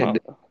 Time Yeah, out.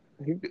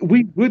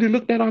 we really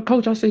looked at our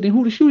coach. I said, then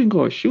who the shooting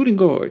guard? Shooting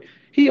guard.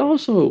 He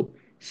also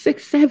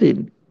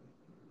 6'7",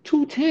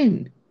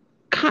 210.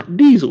 Cot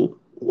Diesel.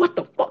 What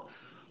the fuck?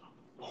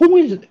 Who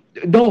is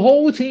the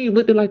whole team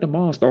looking like the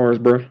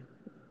Monstars, bro?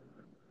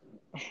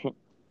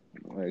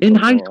 Hey, In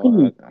coach, high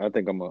school, I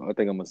think I'm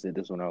gonna sit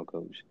this one out,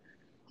 coach.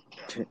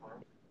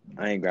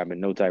 I ain't grabbing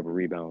no type of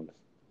rebounds.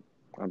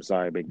 I'm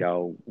sorry, big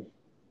dog.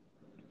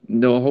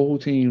 the whole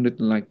team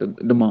looking like the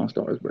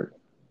Monstars, bro.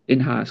 In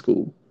high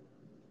school,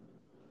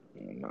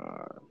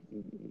 Nah,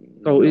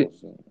 so no,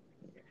 son.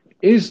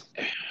 it's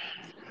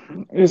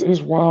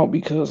it's wild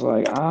because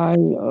like I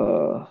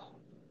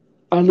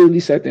literally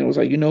sat there and was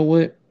like, you know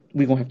what,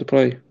 we gonna have to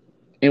play,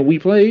 and we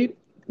played.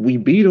 We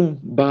beat them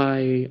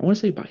by I want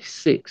to say by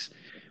 6.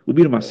 We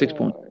beat them by 6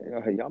 points.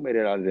 Y'all made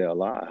it out of there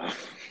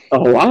alive.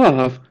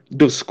 alive.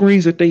 The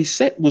screens that they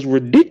set was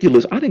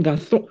ridiculous. I didn't got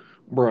thrown.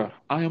 Bruh,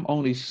 I am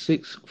only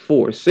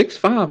 6'4",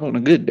 6'5" on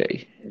a good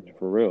day.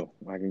 For real,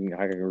 I can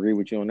agree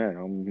with you on that.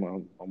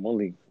 I'm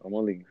only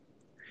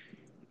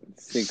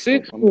six foot.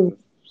 Six four,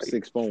 I'm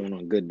 6'4" on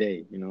a good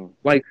day.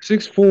 like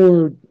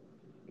 6'4",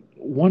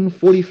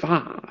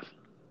 145.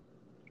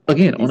 I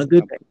Again, put on a these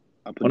good I, day.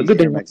 I put On a these good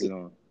day, Air Maxes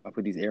on. I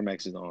put these Air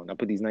Maxes on. I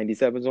put these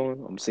 97s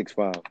on. I'm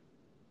 6'5".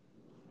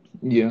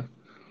 yeah.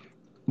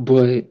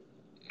 But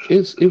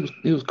it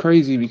was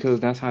crazy because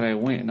that's how that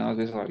went, and I was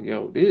just like,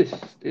 yo,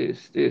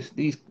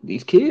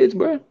 these kids,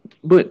 bro.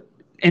 But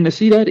and to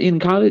see that in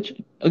college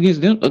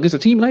against them against a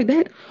team like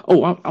that,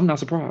 oh, I'm not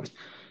surprised.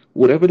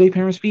 Whatever they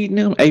parents feeding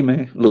them, hey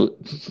man, look,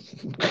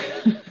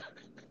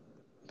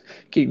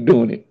 keep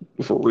doing it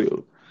for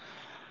real.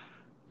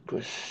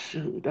 But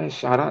shoot, that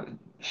shout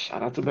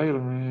out to Baylor,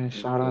 man.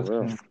 For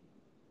real.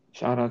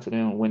 Shout out to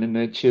them winning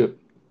that chip,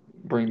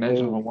 bring that Let's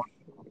joint.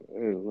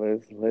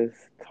 let's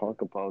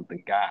talk about the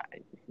guy.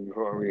 You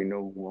already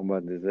know what I'm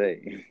about to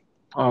say.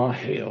 Oh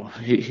hell,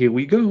 here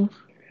we go.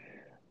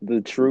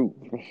 The truth,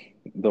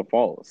 the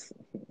false.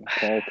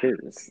 Paul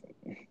Pierce.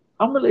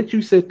 I'm gonna let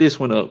you set this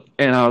one up,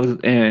 and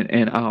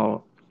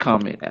I'll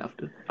comment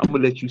after. I'm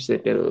gonna let you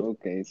set that up.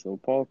 Okay, so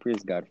Paul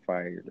Pierce got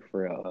fired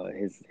for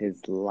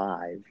his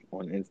live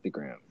on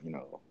Instagram.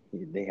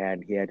 He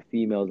had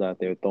females out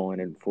there throwing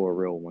in for a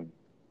real one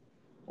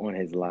on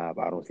his live.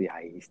 I don't see how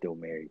he's still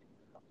married,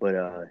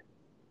 but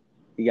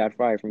he got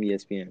fired from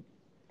ESPN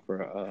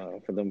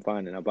for them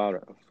finding about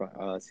it,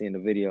 for, seeing the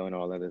video and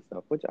all that other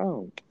stuff. Which I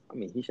don't. I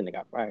mean, he shouldn't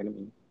have got fired. I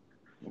mean,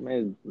 my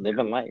man's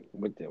living life.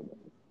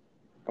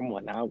 Come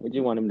on now, what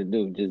you want him to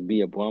do? Just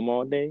be a bum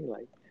all day?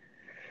 Like,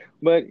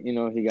 but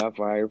he got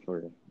fired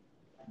for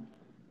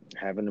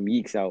having them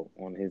yeeks out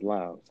on his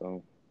live.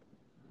 So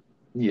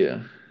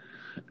Yeah.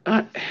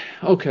 I,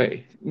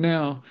 okay.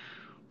 Now,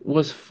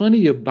 what's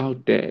funny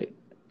about that?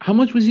 How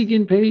much was he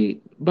getting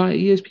paid by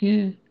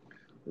ESPN?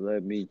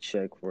 let me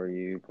check for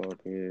you, Paul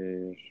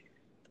Pierce.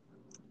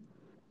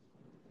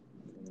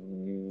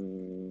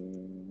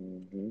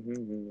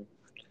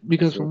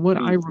 Because So from what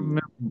I PT.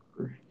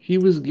 remember, he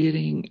was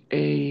getting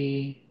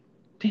a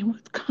damn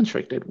what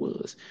contract that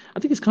was. I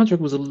think his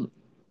contract was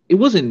it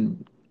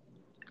wasn't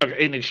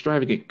an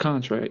extravagant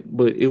contract,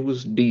 but it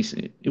was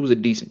decent. It was a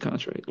decent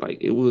contract. Like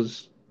it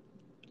was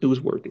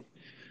worth it.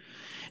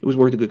 It was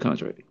worth a good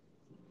contract.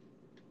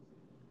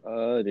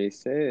 They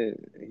said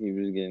he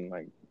was getting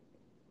like.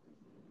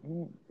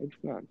 It's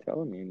not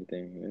telling me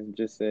anything. It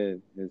just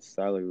said his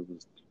salary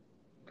was.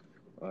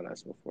 Oh,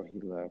 that's before he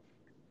left.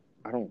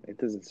 I don't. It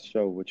doesn't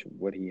show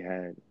what he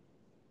had.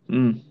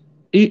 Mm.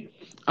 He,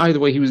 either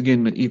way, he was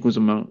getting an equals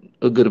amount,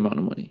 a good amount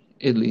of money,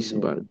 at least Yeah.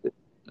 about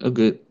a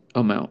good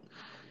amount.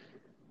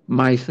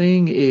 My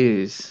thing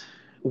is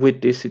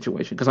with this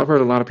situation because I've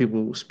heard a lot of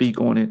people speak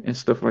on it and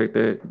stuff like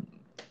that,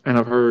 and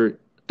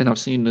I've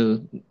seen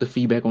the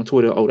feedback on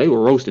Twitter. Oh, they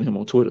were roasting him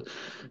on Twitter,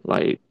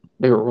 like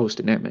they were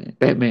roasting that man.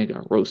 That man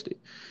got roasted.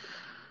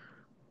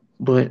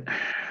 But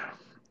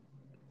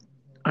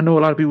I know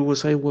a lot of people will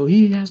say, well,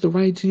 he has the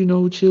right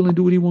to chill and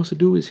do what he wants to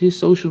do. It's his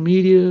social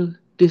media,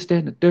 this, that,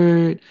 and the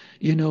third.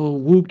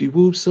 Whoop de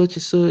whoop, such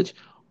and such.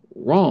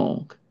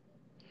 Wrong.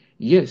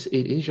 Yes,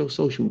 it is your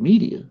social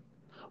media,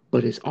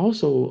 but it's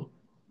also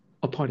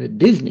a part of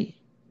Disney.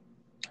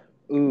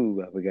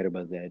 Ooh, I forgot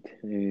about that.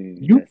 Ooh,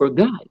 You that's.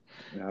 forgot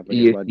I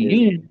forget about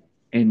Disney. ESPN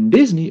and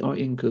Disney are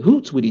in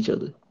cahoots with each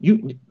other.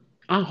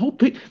 I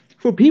hope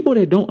for people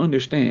that don't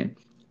understand,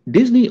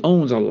 Disney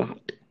owns a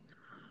lot.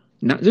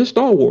 Not just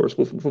Star Wars.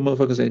 For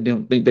motherfuckers that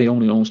don't think they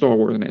only own Star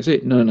Wars and that's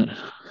it. No, no, no.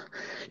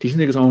 These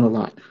niggas own a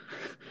lot.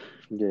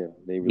 Yeah,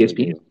 they really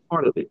ESPN is do.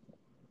 part of it.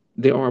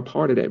 They are a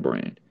part of that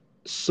brand.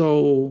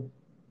 So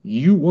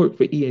you work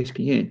for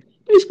ESPN.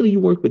 Basically, you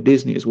work for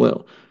Disney as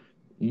well.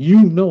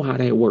 You know how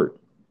that works.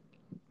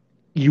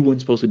 You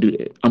weren't supposed to do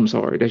that. I'm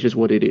sorry. That's just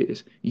what it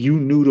is. You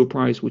knew the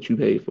price what you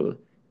paid for.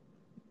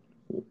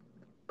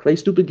 Play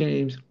stupid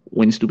games,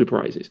 win stupid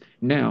prizes.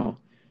 Now,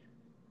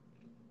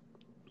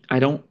 I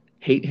don't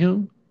hate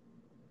him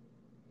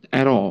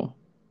at all.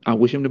 I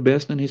wish him the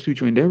best in his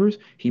future endeavors.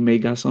 He may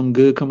got something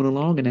good coming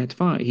along, and that's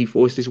fine. He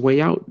forced his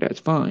way out. That's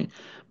fine.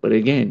 But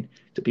again,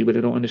 to people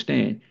that don't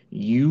understand,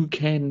 you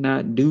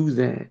cannot do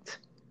that.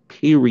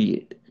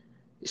 Period.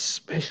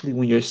 Especially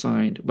when you're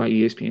signed by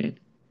ESPN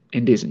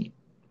and Disney.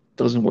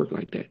 Doesn't work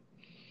like that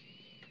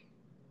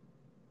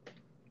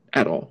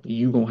at all.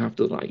 You gonna have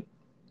to I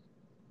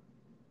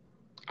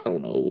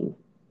don't know,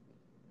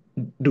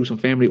 do some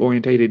family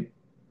orientated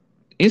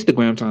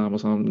Instagram time or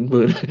something,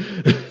 but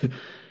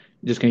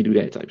just can't do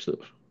that type of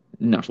stuff.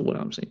 Not for what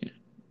I'm saying.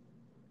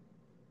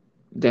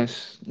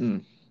 That's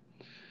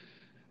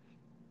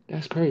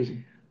that's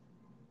crazy.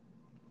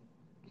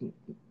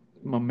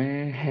 My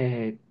man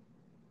had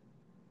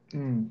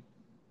mm,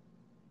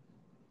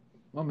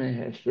 my man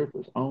had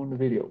strippers on the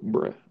video,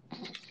 bruh.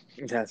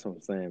 That's what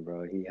I'm saying,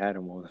 bro. He had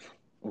him on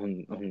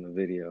the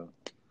video.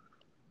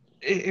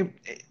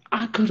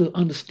 I could have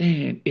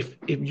understand if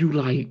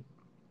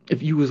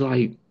you was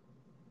like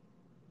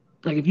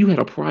Like if you had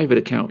a private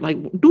account, like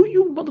do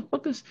you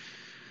motherfuckers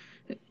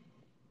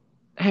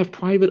have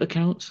private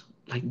accounts?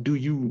 Like do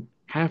you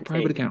have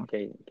private accounts?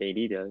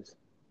 KD does.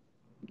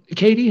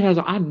 KD has,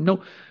 I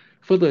know,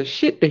 for the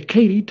shit that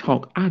KD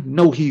talk, I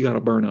know he got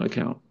a burner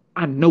account.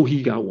 I know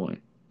he got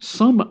one.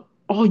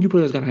 All you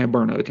players gotta have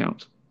burner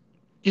accounts.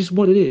 Just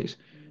what it is.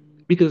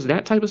 Because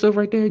that type of stuff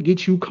right there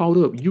gets you caught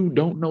up. You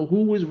don't know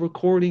who is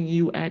recording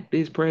you at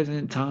this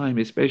present time,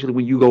 especially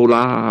when you go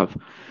live.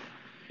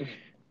 You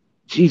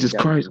Jesus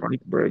gotta Christ, be.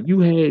 like, bro, you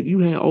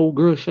had old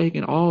girl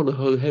shaking all of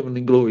her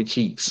heavenly glory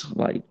cheeks,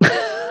 like,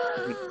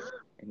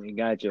 And they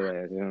got your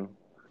ass, you know.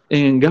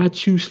 and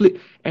got you slick,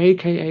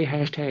 aka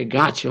hashtag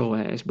got your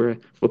ass, bro.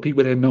 For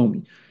people that know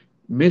me,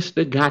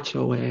 Mister got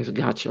your ass,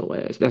 got your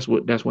ass. That's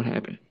what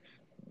happened.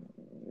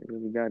 They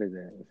really got his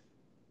ass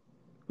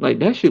Like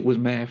that shit was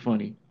mad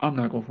funny. I'm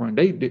not gonna front.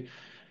 They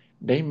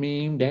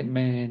memed that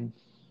man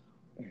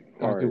like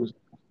it hard. was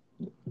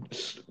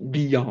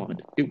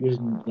beyond. It was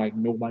like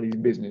nobody's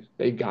business.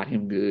 They got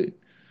him good.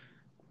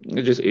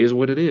 It just is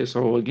what it is.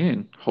 So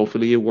again,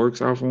 hopefully it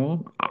works out for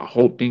him. I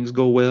hope things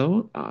go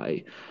well.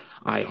 I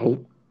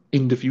hope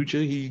in the future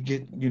he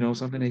get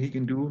something that he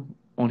can do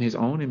on his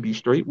own and be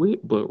straight with.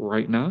 But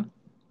right now,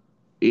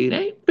 it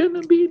ain't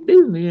finna be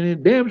Disney and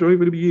it damn sure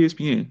ain't finna be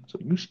ESPN. So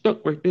you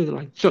stuck right there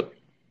like Chuck,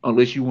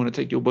 unless you want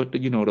to take your butt to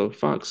the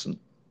Fox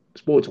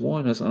Sports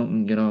One or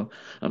something.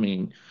 I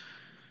mean,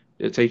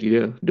 it'll take you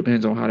there.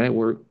 Depends on how that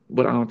works.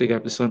 But I don't think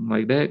after Yeah. something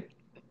like that,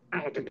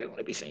 I don't think they want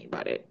to be seen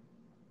by that.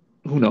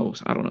 Who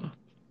knows? I don't know.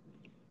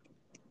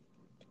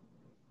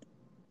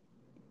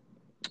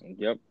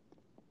 Yep.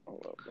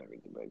 Hold up, let me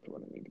get back to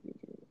what I need to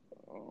get to.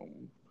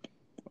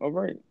 All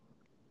right.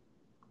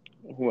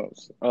 Who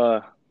else?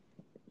 My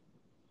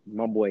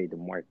boy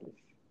Demarcus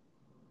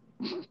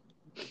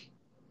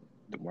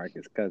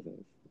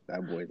Cousins.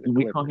 That boy's a Can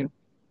we call Clipper. him?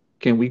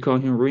 Can we call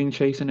him ring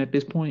chasing at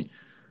this point?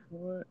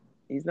 What?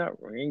 He's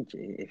not ring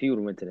chase. If he would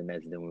have went to the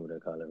Nets, then we would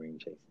have called it ring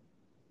chase.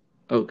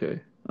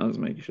 Okay, I was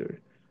making sure.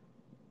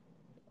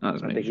 I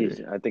was making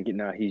sure. I think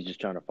now he's just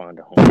trying to find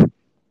a home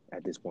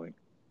at this point.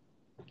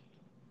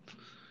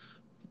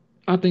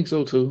 I think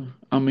so too.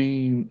 I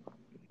mean,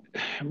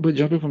 but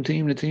jumping from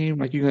team to team,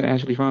 like you can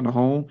actually find a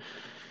home.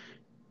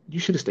 You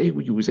should have stayed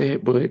where you was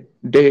at, but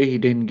they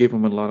didn't give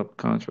him a lot of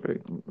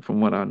contract, from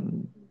what I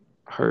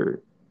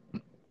heard.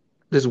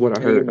 This is what I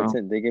They gave heard. him a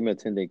 10. They gave him a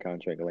 10-day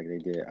contract like they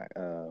did. It.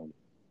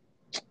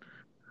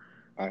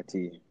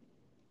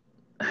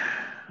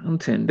 I'm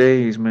 10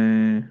 days,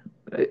 man.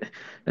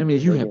 That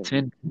means you They have gave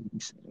 10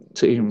 days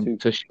the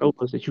to show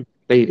us that you can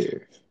stay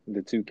there.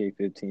 the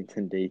 2K15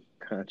 10-day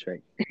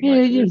contract. My Yeah,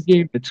 yeah, career. he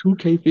gave the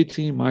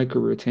 2K15 my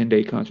career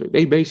 10-day contract.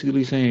 They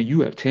basically saying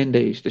you have 10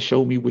 days to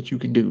show me what you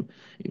can do.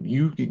 If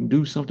you can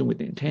do something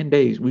within 10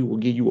 days, we will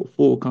give you a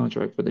full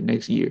contract for the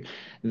next year.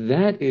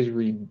 That is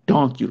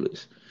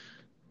redonkulous.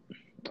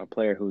 A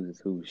player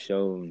who's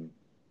shown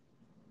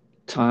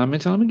Time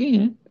and time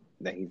again.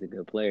 that he's a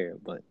good player,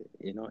 but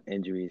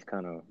injuries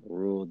kind of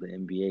rule the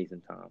NBA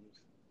sometimes.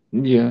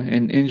 Yeah,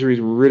 and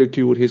injuries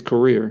ridiculed his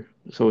career.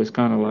 So it's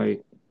kind of Yeah,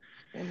 like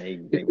and they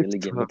it's really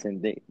give him a tough.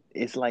 10-day.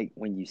 It's like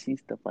when you see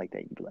stuff like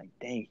that, you be like,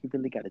 dang, he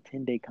really got a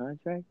 10-day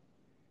contract.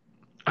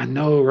 I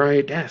know,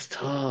 right? That's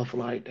tough.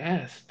 Like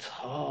that's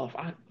tough.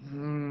 Like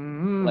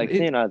It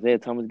seeing Isaiah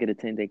Thomas get a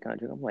 10-day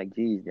contract, I'm like,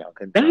 geez, y'all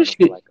couldn't that sign him for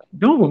shit. like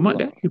Don't a remind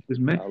low, that shit was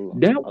mad. a low,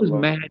 That a was low.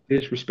 mad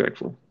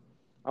disrespectful.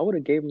 I would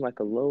have gave him like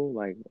a low,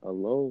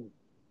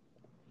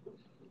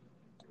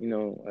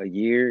 a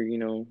year,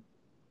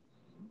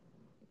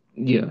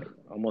 Yeah, like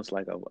almost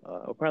like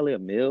probably a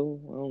mil.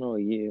 I don't know, a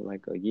year,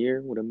 like a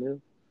year with a mil.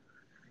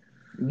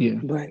 yeah.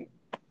 But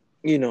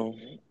you know,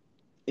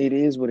 it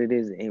is what it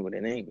is. It ain't what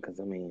it ain't. Because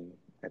I mean,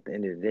 at the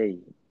end of the day,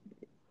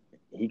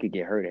 he could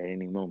get hurt at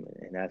any moment,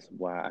 and that's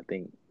why I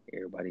think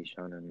everybody's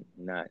trying to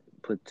not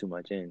put too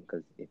much in.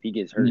 Because if he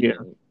gets hurt, Yeah,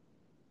 then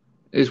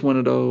it's one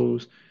of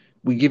those.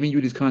 We giving you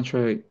this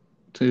contract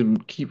to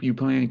keep you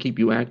playing, keep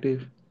you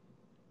active,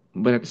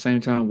 but at the same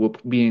time, we're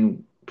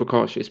being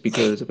precautious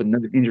because if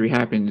another injury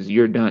happens,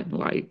 you're done.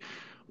 Like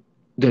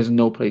there's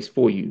no place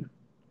for you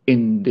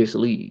in this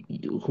league.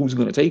 Who's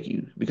gonna take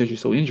you because you're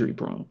so injury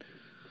prone?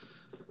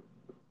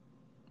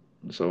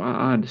 So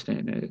I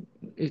understand that.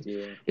 It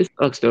yeah, it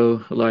sucks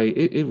though. Like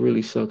it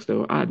really sucks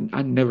though. I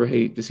never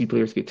hate to see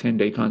players get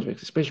 10-day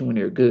contracts, especially when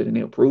they're good and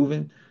they're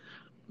proven.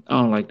 I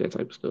don't like that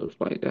type of stuff.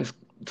 Like that's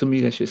to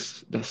me, that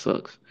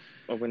sucks.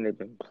 but when they've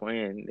been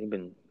playing, they've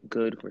been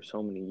good for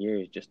so many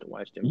years just to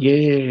watch them just.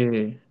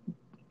 Yeah,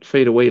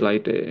 fade away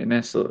like that, and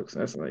that sucks.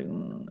 That's like,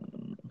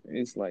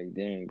 It's like,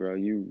 dang, bro,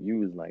 you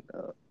was like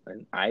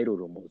an idol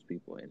to most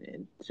people,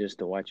 and just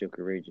to watch your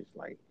career just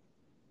like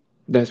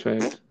that's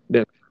facts.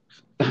 That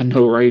I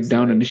know right it's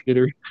down in the like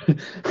shittery.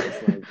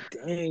 it's like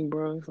dang,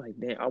 bro. It's like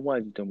dang. I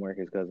watched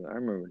Demarcus Cousins. I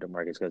remember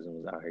Demarcus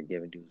Cousins was out here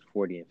giving dudes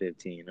 40 and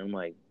 15. I'm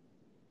like,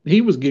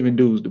 He was giving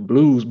dudes the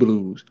blues,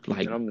 and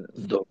like I'm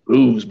the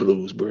blues,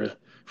 bruh,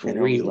 for and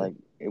I was real. like,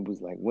 it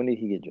was like, when did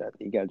he get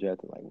drafted? He got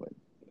drafted like what?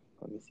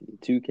 Let me see,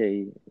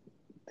 2K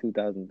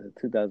the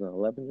 2011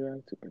 draft or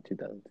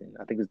 2010.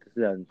 I think it was the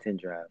 2010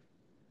 draft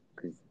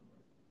because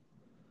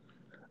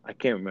I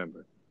can't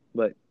remember,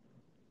 but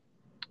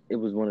it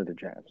was one of the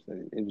drafts.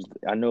 It was.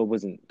 I know it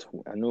wasn't.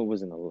 I know it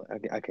wasn't.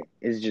 Okay,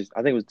 it's just.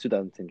 I think it was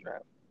 2010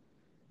 draft.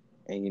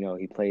 And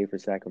he played for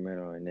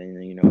Sacramento, and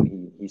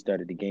then he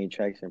started to gain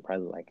traction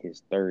probably like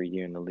his third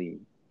year in the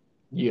league,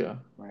 Yeah.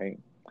 right?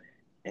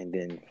 And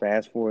then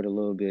fast forward a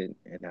little bit,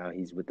 and now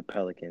he's with the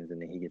Pelicans,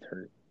 and then he gets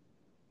hurt,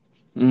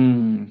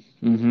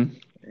 Mm-hmm.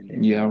 and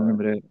then Yeah, I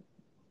remember that.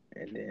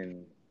 and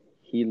then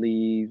he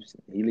leaves.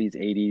 He leaves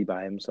AD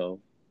by himself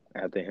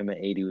after him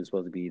and AD was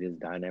supposed to be this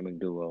dynamic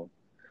duo.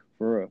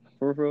 For real,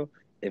 for real.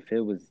 If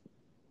it was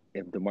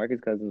if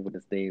DeMarcus Cousins would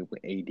have stayed with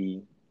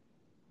AD,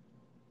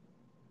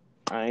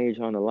 I ain't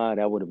trying to lie,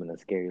 that would have been a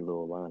scary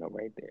little lineup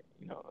right there.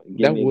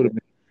 Give That me a would good, have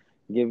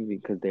been. give me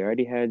because they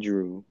already had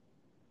Drew,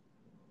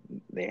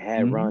 they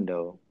had Mhm.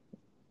 Rondo,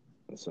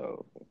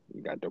 so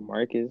you got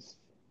DeMarcus,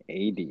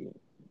 AD,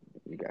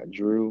 you got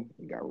Drew,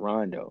 you got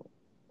Rondo,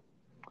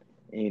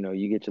 and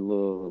you get your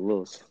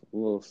little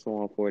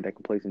small forward that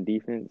can play some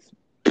defense.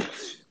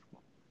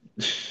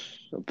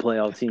 A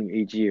playoff team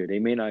each year. They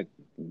may not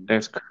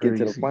That's get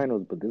to the crazy.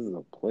 finals, but this is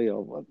a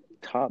playoff, a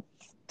top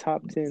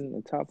 10,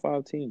 a top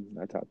five team,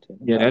 not top 10,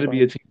 a Yeah, top that'd be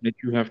five. a team that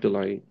you have to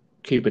like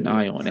keep an You eye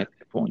be, on at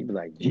that point. you be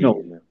like, You geez,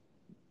 know, man.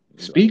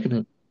 You be like, speaking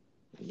of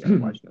you gotta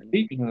watch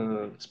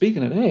them.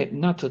 speaking of that,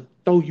 not to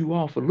throw you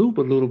off a loop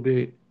a little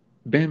bit,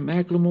 Ben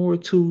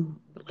McLemore to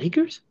the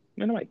Lakers?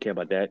 Man, nobody care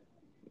about that.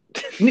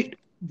 Nick,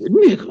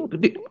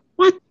 Nick,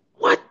 what?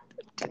 What?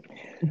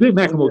 Ben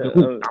I'm McLemore can just,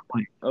 hoop. Stop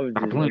playing.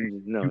 Stop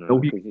playing. no, You no, know no,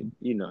 he because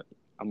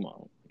I'm a,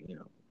 you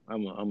know,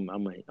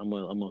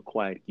 I'm a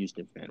quiet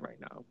Houston fan right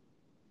now.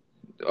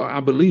 I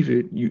believe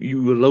it.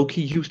 You a low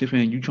key Houston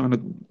fan. You trying to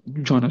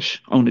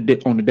on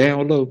on the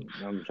down low.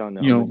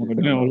 You know, on the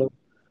down low.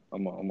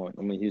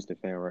 I'm a Houston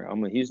fan, right?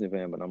 I'm a Houston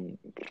fan, but I'm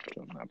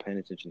not paying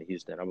attention to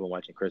Houston. I've been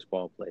watching Chris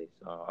Paul play.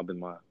 So I've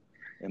been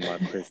in my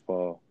Chris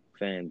Paul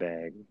fan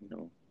bag.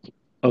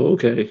 Oh,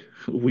 okay.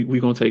 We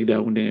gonna take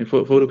that one then.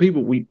 For the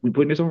people, we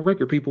putting this on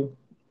record, people.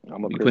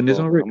 We putting this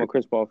on I'm a record.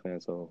 Chris Paul fan,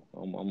 so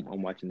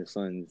I'm watching the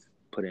Suns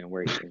put in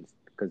work, and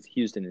because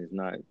Houston's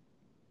not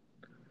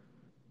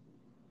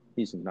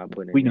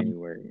putting We in know any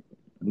work.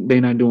 they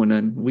not doing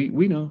nothing.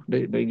 We know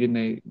they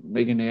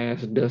getting their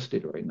ass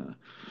dusted right now.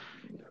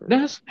 For real.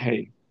 That's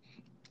hey,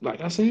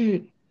 like I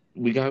said,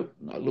 we got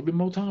a little bit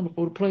more time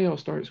before the playoff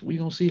starts. We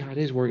gonna see how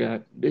this work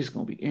out. This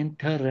gonna be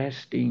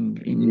interesting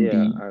Yeah,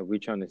 indeed, we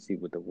trying to see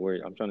what the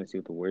Warriors. I'm trying to see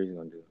what the Warriors are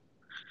gonna do.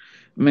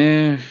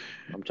 man.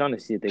 I'm trying to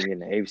see if they get in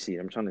the 8th seed.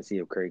 I'm trying to see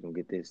if Curry gonna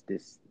get this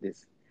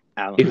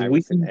Allen If we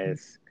Iverson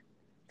esque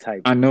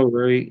type. I know,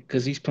 right?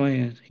 Because he's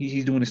playing,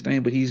 he's doing his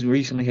thing, but he's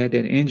recently had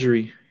that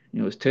injury,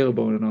 his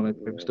tailbone and all that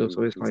type of Yeah, stuff.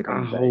 So it's he's like, I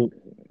coming back. hope,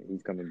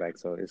 He's coming back.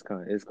 So it's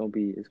gonna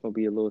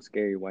be a little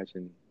scary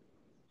watching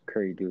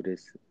Curry do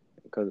this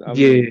because I yeah,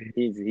 mean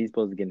he's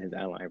supposed to get his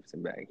Allen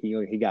Iverson back.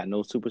 He got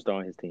no superstar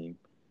on his team,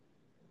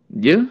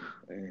 yeah,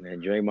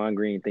 and Draymond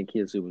Green think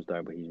he's a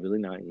superstar, but he's really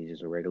not. He's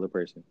just a regular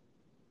person.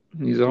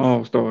 he's He an just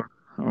all star.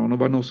 I don't know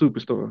about no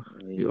superstar.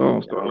 He's an all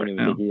I star don't right even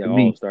think now he's to an all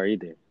me. star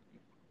either.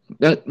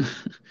 That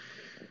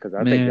Because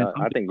man,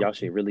 I think y'all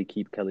should really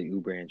keep Kelly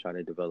Oubre and try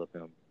to develop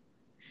him.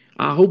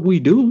 I hope we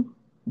do.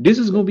 This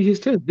is gonna Because be his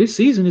test. This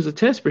season is a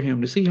test for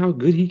him to see how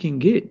good he can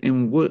get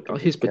and what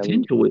his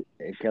potential is.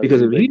 if Kelly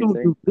Because if Oubre he can don't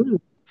say, do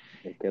good,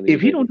 if Kelly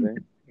if he Oubre can don't do say,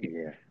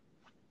 yeah,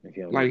 if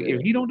he don't do like if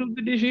good, he don't do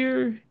good this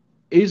year,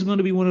 it's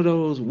gonna be one of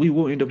those we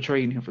will end up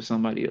trading him for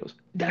somebody else.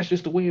 That's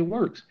just the way it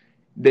works.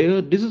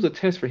 This is a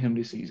test for him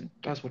this season.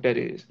 That's what that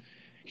is.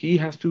 He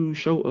has to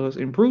show us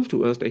and prove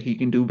to us that he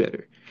can do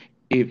better.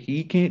 If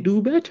he can't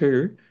do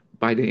better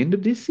by the end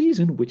of this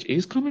season, which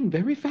is coming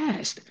very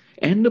fast,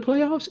 and the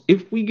playoffs,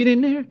 if we get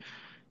in there,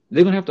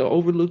 they're gonna have to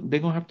overlook. They're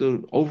gonna have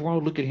to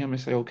overall look at him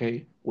and say,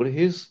 okay, what are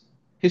his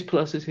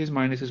pluses, his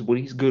minuses, what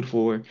he's good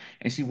for,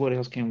 and see what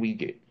else can we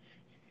get.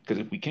 Because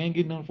if we can't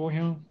get none for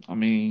him, I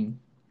mean,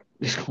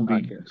 it's gonna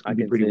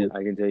be pretty weird.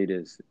 I can tell you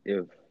this: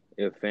 if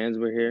fans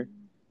were here,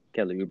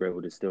 Kelly Oubre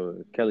would have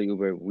still Kelly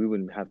Oubre. We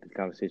wouldn't have this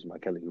conversation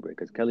about Kelly Oubre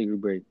because Kelly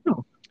Oubre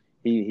No,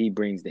 he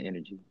brings the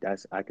energy.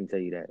 That's I can tell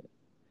you that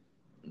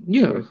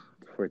yeah, for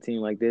for a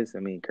team like this. I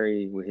mean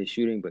Curry with his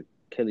shooting, but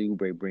Kelly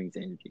Oubre brings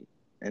energy,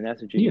 and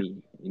that's what you yeah,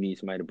 need. You need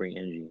somebody to bring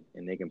energy,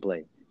 and they can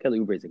play. Kelly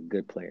Oubre is a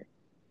good player.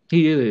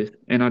 he is,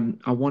 and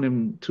I want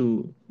him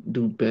to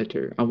do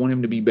better. I want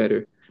him to be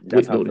better That's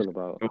with how I Golden feel State.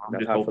 about So I'm that's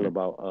just how I feel hoping.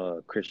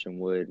 about Christian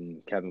Wood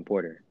and Kevin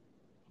Porter.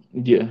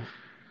 Yeah,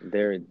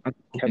 They're I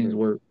hope things Kevin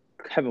work.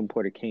 Kevin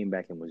Porter came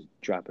back and was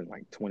dropping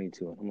like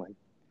 22, and I'm like,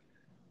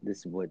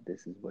 this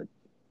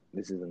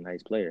is a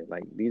nice player.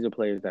 Like these are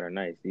players that are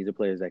nice. These are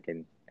players that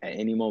can at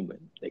any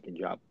moment they can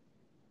drop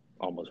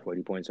almost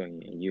 40 points on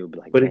you, and you'll be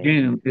like, But damn.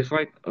 again, it's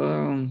like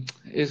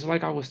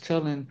I was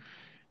telling.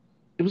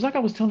 It was like I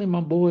was telling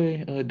my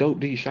boy Dope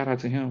D. Shout out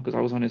to him because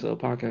I was on his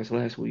podcast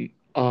last week.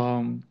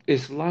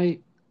 It's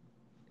like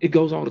it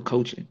goes all to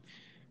coaching.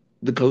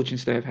 The coaching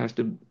staff has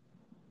to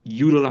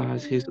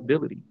utilize his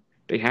ability.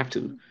 They have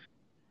to.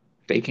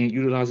 they can't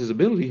utilize his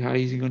ability, how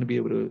is he going to be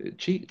able to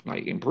cheat,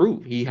 like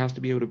improve? He has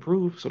to be able to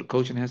prove. So the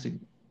coaching has to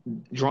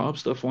draw up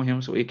stuff for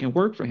him so it can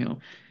work for him.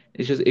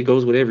 It's just it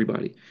goes with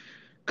everybody.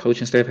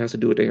 Coaching staff has to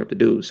do what they have to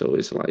do. So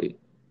it's like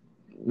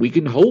we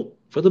can hope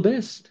for the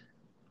best.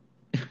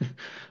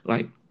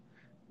 Like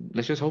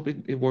let's just hope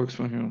it works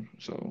for him.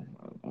 So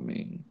I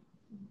mean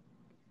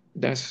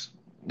that's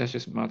that's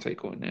just my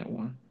take on that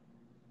one.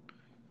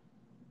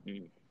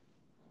 Mm,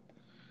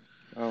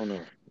 I don't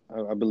know.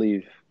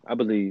 I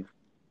believe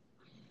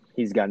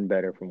he's gotten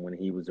better from when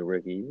he was a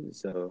rookie.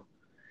 So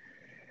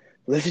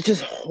let's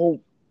just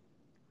hope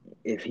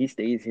if he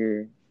stays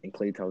here and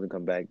Clay Thompson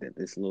come back that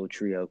this little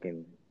trio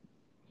can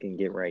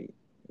get right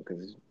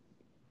because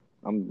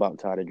I'm about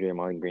tired of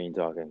Draymond Green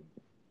talking.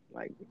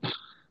 Like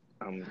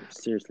I'm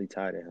seriously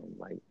tired of him.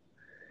 Like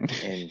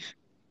and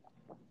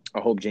I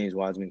hope James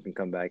Wiseman can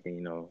come back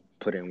and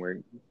put in work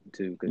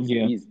too because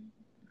Yeah, he's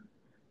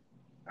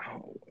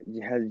oh,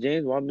 has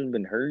James Wiseman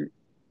been hurt?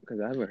 Because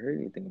I haven't heard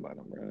anything about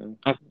him, bro.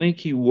 I think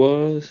he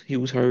was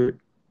hurt,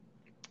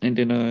 and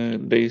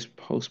then they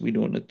supposed to be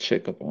doing a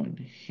checkup on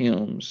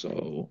him.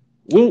 So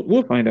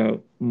we'll find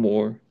out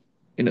more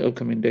in the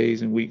upcoming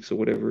days and weeks or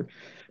whatever.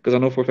 Because I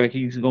know for a fact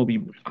he's gonna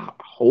be. I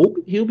hope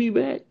he'll be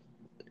back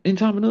in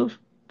time enough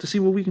to see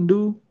what we can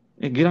do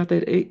and get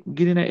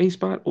in that eight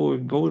spot, or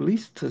go at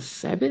least to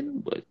seven.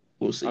 But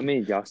we'll I see.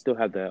 mean, y'all still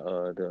have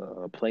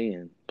the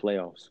play-in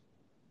playoffs,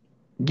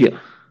 Yeah,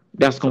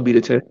 that's gonna be so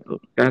the test.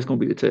 That's gonna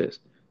be the test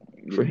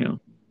for yeah, him.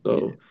 yeah.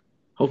 So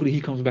hopefully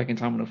he comes back in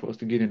time enough for us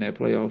to get in that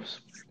playoffs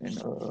and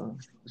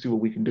see what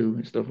we can do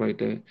and stuff like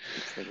that.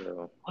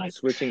 So Like,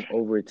 switching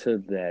over to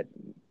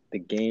the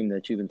game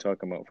that you've been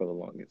talking about for the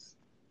longest,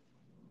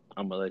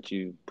 I'm gonna let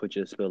you put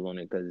your spill on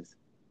it because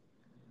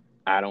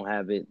I don't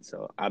have it.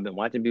 So I've been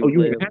watching oh, people you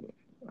play ain't it. have,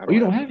 But I oh, don't you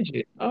don't have it. have it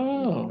yet.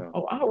 Oh, No,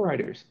 oh,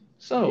 Outriders.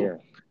 So yeah.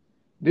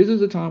 this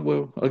is a time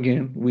where,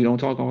 again, we don't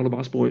talk all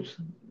about sports.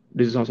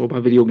 This is also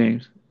about video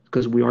games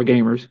because we are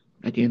gamers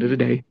at the end of the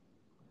Hmm. day.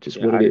 Just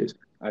Yeah, what it is.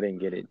 I didn't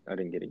get it. I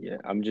didn't get it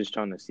yet. I'm just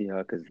trying to see how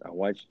because I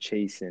watched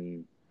Chase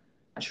and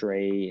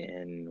Trey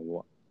and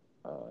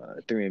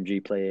 3MG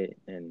play it,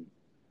 and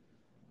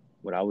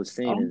what I was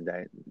saying Oh, is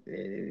that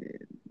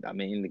I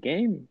mean the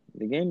game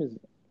is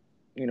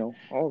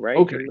all right.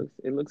 okay.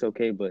 It looks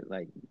okay, but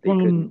like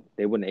From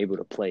they weren't able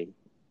to play.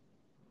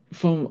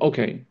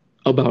 okay,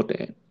 about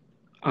that.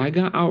 I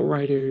got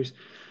Outriders,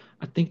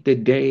 I think the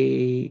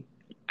day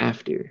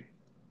after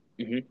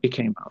Hmm. it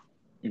came out.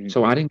 Hmm.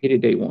 So I didn't get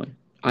it day one.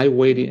 I Hmm.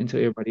 waited until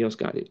everybody else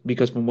got it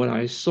because from what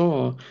I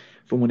saw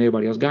from when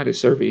everybody else got it,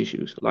 server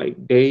issues. Like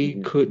they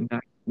Hmm. could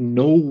not,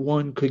 no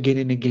one could get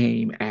in the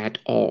game at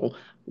all.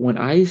 When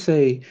I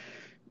say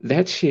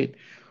that shit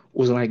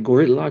was like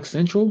gridlock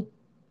central,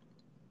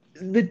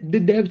 the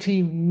dev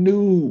team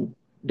knew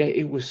that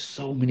it was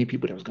so many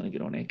people that was gonna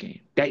get on that game.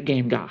 That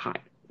game got hot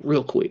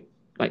real quick.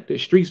 Like the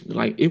streets,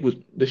 like it was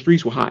the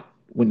streets were hot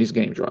when this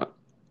game dropped.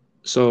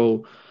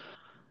 So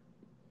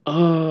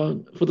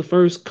for the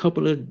first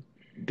couple of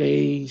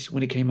days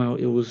when it came out,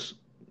 it was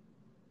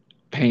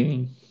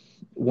pain.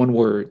 One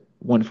word,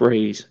 one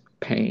phrase,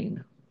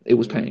 pain. It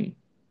was Hmm. pain.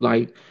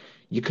 Like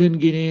you couldn't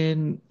get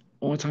in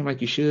on time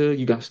like you should.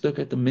 You got stuck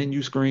at the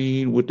menu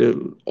screen with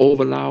the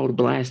over loud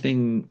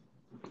blasting,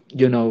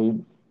 you know,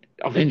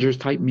 Avengers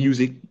type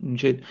music and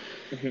shit.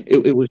 Hmm.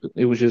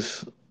 It was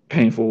just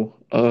painful.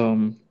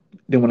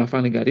 Then when I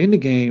finally got in the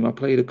game, I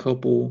played a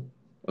couple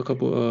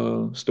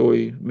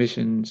story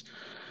missions.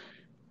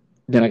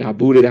 Then I got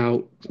booted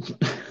out.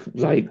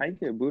 Like, How you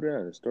get booted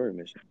out of the story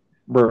mission?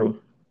 bro,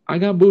 I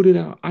got booted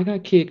out. I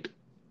got kicked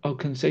a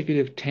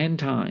consecutive 10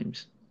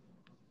 times.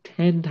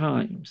 10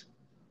 times.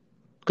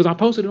 Because I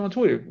posted it on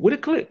Twitter with a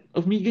clip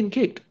of me getting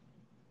kicked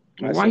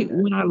I seen right that.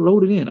 when I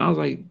loaded in. I was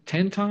like,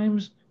 10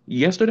 times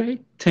yesterday,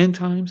 10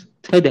 times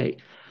today.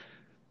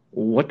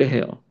 What the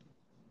hell?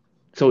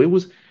 So it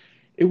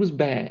was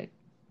bad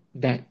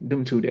that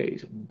them 2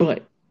 days.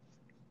 But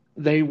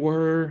they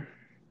were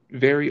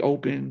very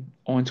open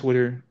on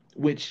Twitter,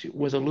 which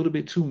was a little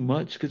bit too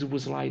much because it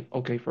was like,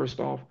 okay, first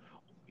off,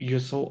 you're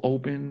so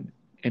open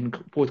and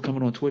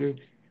forthcoming on Twitter.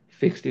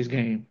 Fix this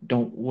game.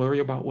 Don't worry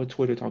about what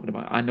Twitter talking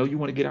about. I know you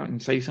want to get out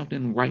and say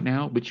something right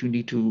now, but you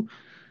need to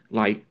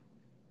like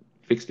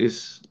fix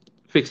this,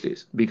 fix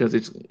this because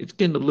it's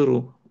getting a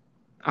little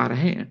out of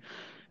hand.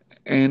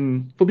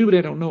 And for people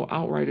that don't know,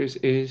 Outriders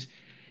is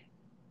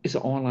it's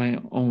an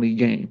online only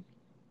game,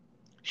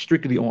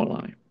 strictly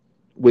online.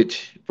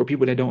 Which for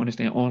people that don't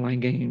understand, online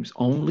games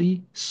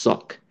only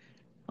suck.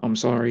 I'm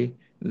sorry,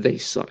 they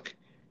suck.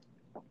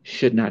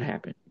 Should not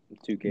happen.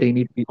 They 2K.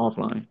 need to be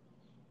offline.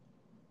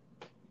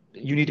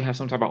 You need to have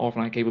some type of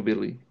offline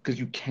capability because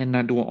you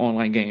cannot do an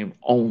online game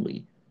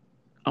only.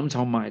 I'm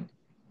talking about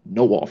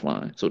no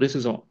offline. So this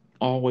is a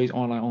always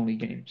online only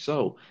game.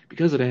 So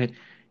because of that,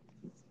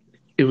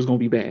 it was gonna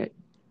be bad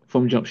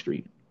from Jump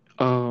Street.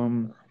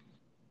 Um,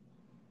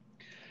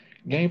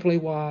 Gameplay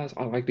wise,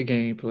 I like the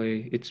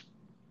gameplay. It's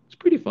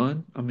pretty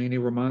fun. I mean, it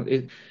reminds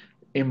it.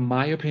 In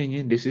my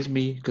opinion, this is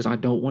me because I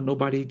don't want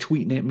nobody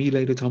tweeting at me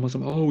later telling me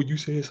some, oh, you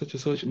said such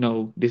and such.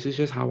 No, this is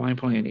just how I'm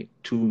playing it.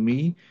 To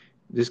me,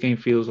 this game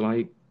feels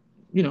like,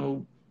 you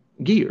know,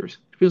 Gears.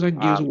 It feels like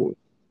Gears of I've War.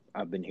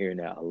 I've been hearing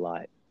that a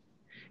lot.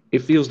 It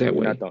feels that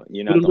way. You're With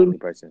a not the little only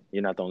person.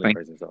 You're not the only like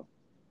person. So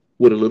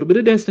with a little bit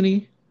of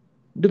Destiny,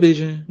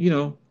 Division,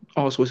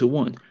 all sorts of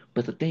one.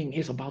 But the thing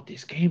is about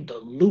this game, the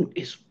loot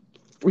is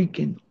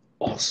freaking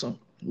awesome.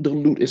 The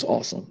loot is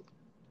awesome.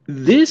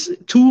 This,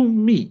 to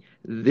me,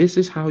 this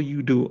is how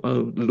you do a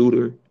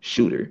looter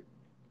shooter.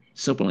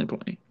 Simple and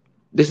plain.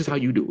 This is how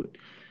you do it.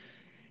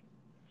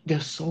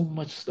 There's so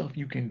much stuff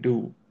you can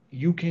do.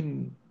 You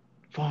can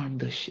farm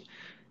the shit.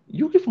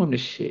 You can farm the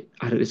shit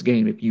out of this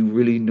game if you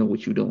really know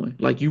what you're doing.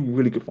 Like you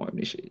really could farm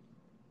this shit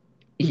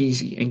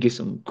easy and get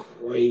some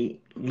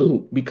great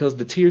loot because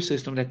the tier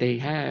system that they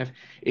have,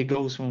 it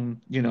goes from,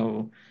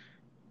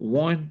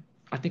 one,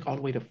 I think all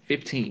the way to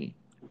 15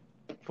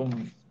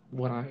 from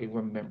what I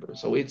remember.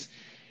 So it's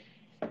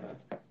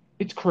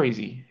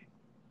crazy.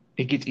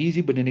 It gets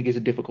easy, but then it gets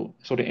difficult.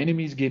 So the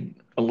enemies get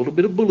a little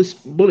bit of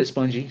bullet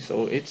spongy.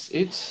 So it's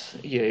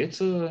yeah,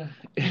 it's a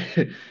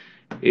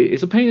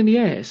pain in the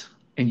ass,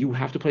 and you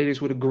have to play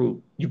this with a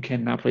group. You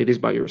cannot play this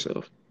by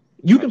yourself.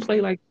 You can I've play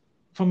seen. like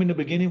from in the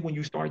beginning when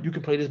you start, you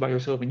can play this by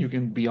yourself and you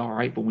can be all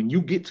right. But when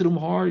you get to them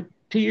hard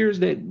tiers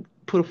that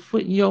put a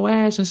foot in your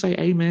ass and say,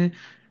 "Hey man,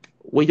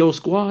 where your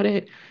squad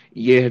at?"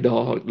 Yeah,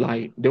 dog.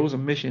 Like there was a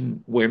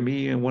mission where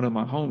me and one of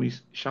my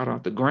homies, shout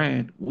out to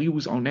Grand, we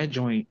was on that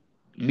joint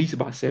at least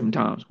about 7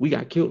 times. We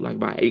got killed like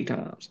by 8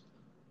 times.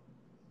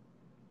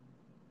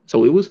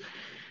 So it was.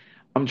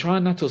 I'm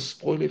trying not to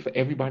spoil it for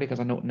everybody because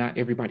I know not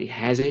everybody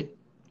has it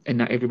and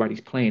not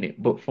everybody's playing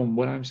it. But from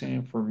what I'm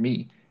saying, for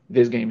me,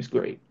 this game is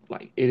great.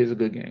 Like it is a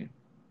good game.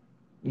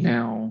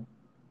 Now,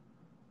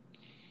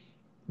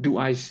 do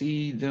I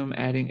see them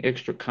adding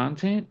extra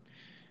content?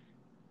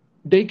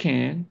 They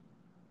can.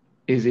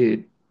 Is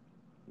it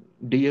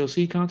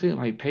DLC content,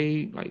 like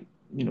paid, like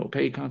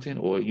paid content,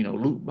 or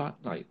loot box,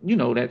 like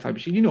that type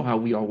of shit. You know how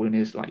we are when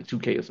it's like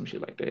 2K or some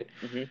shit like that.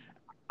 Hmm.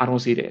 I don't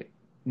see that.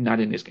 Not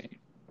in this game.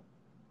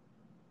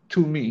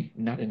 To me,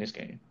 not in this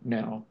game.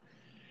 Now,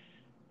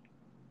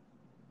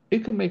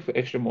 it could make for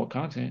extra more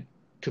content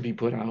to be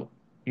put out,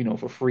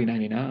 for free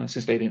 99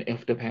 since they didn't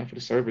effed up half of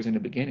the servers in the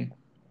beginning.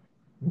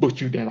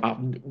 But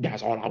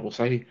that's all I will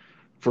say.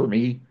 For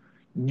me,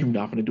 you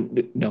not gonna do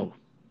no,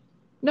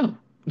 no.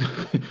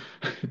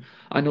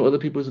 I know other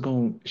people is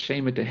gonna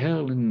shame it to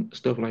hell and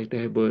stuff like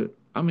that, but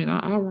I mean,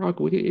 I rock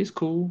with it. It's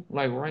cool.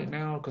 Like right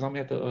now, because I'm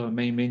at the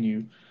main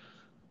menu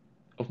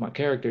of my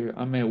character,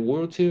 I'm at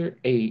World Tier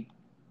 8,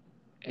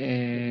 Hmm.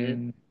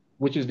 and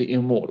which is the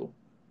Immortal.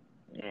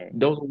 Right.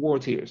 Those are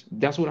World Tiers.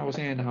 That's what I was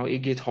saying. How it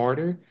gets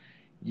harder.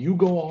 You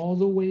go all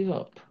the way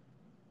up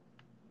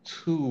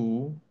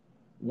to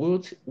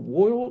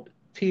World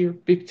Tier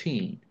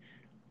 15,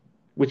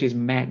 which is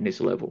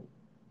Madness level.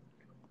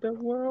 The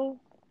world.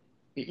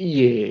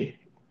 Yeah,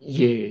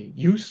 yeah.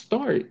 You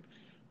start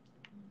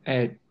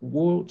at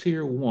World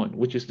Tier 1,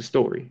 which is the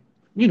story.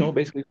 Hmm.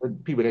 Basically for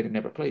people that have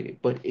never played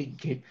it. But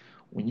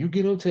when you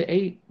get up to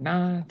 8,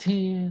 9,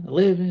 10,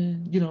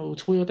 11,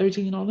 12,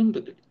 13, all them,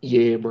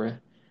 yeah, bruh.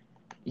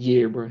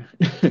 Yeah, bruh.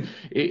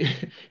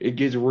 it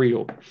gets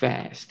real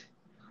fast.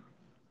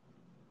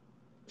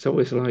 So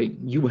it's like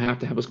you have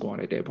to have a squad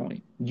at that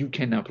point. You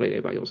cannot play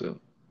that by yourself.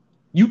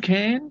 You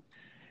can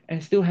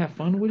and still have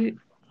fun with it,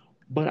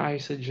 but I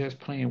suggest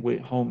playing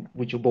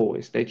with your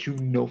boys that you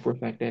know for a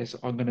fact that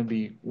are gonna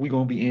be we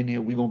gonna be in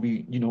here, we gonna be,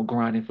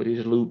 grinding for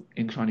this loot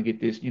and trying to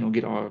get this,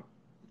 get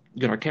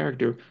our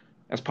character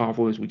as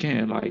powerful as we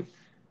can. Like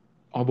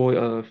our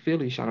boy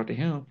Philly, shout out to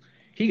him.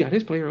 He got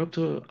his player up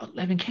to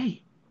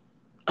 11K.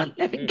 Mm.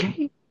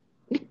 11K?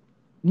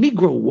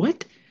 Negro,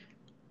 what?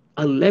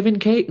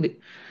 11K?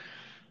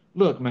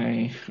 Look,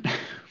 man.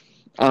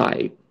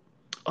 I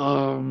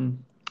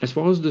as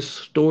far as the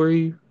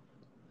story,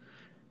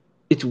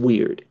 it's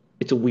weird.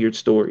 It's a weird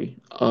story.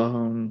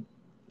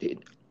 It,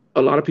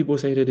 a lot of people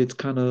say that it's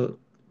kind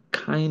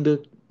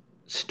of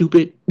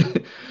stupid.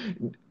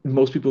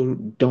 Most people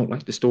don't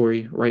like the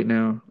story right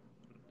now.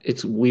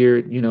 It's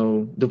weird,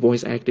 the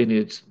voice acting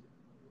is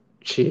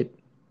shit.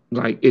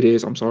 Like it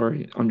is. I'm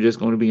sorry. I'm just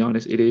going to be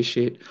honest. It is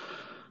shit.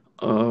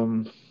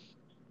 Um,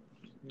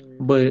 Mm.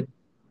 but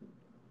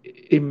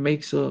it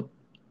makes up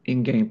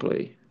in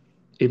gameplay.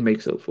 It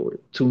makes up for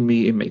it. To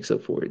me, it makes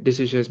up for it. This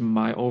is just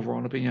my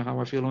overall opinion, how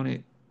I feel on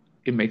it.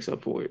 It makes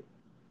up for it.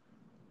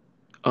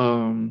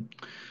 Um,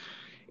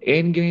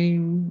 End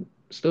game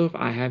stuff,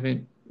 I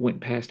haven't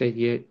went past that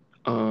yet.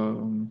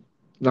 Um,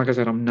 like I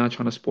said, I'm not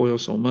trying to spoil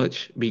so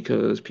much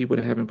because people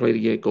that haven't played it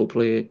yet, go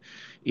play it.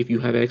 If you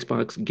have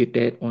Xbox, get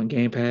that on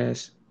Game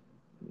Pass.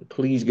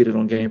 Please get it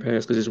on Game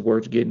Pass because it's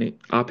worth getting it.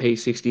 I paid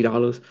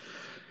 $60.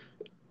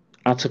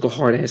 I took a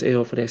hard ass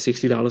L for that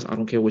 $60. I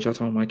don't care what y'all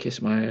talking about,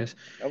 kiss my ass.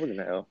 That wasn't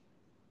the L.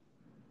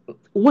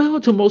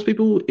 Well, to most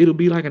people, it'll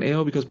be like an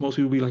L because most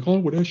people be like, "Oh,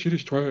 well, that shit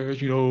is trash,"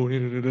 da,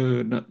 da, da,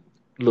 da. No,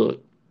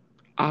 look,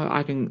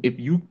 I can if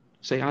you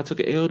say I took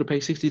an L to pay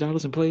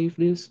 $60 and play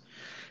for this,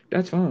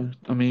 that's fine.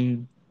 I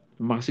mean,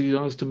 my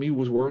 $60 to me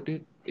was worth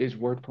it. It's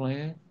worth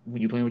playing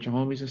when you're playing with your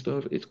homies and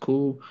stuff. It's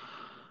cool.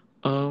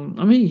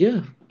 I mean,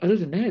 yeah. Other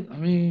than that, I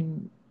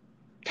mean,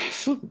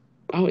 that's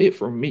about it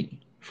for me.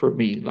 For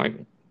me, like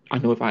I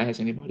know if I ask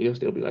anybody else,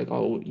 they'll be like,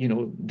 "Oh,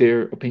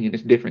 their opinion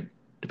is different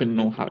depending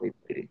on how they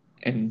played it."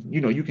 And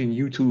you can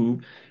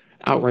YouTube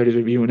Outriders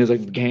review, and there's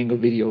like a gang of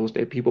videos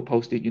that people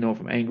posted,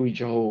 from Angry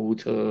Joe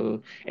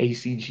to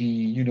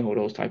ACG,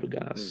 those type of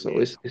guys. So Yeah,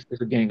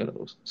 it's a gang of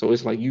those. So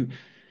it's like you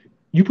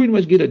pretty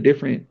much get a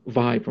different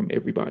vibe from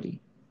everybody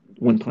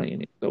when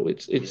playing it. So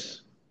it's yeah.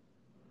 it's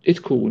it's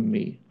cool with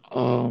me.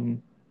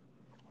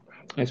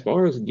 As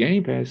far as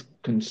Game Pass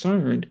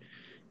concerned,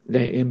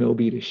 that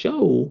MLB The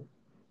Show,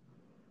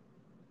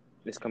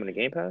 This coming to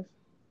Game Pass?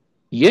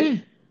 yeah.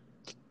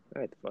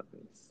 That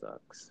fucking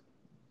sucks.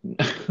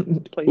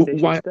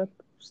 PlayStation, Why?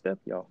 step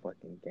y'all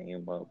fucking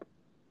game up.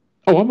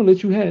 Oh, I'm gonna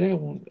let you have that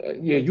one.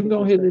 Yeah, you can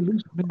go PlayStation ahead step. and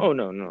lose, man. Oh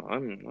no, no, I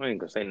ain't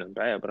gonna say nothing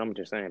bad, but I'm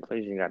just saying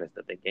PlayStation got to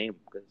step their game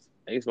because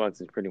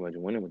Xbox is pretty much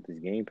winning with this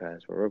Game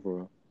Pass for real, for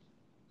real.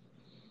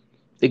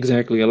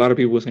 Exactly. A lot of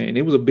people were saying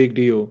it was a big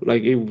deal.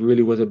 Like it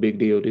really was a big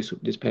deal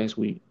this past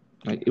week.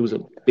 Like it was a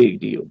big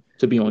deal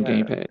to be on Yeah,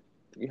 Game Pass.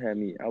 you had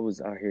me. I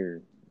was out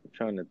here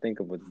trying to think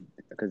of what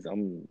because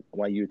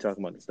while you were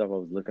talking about the stuff, I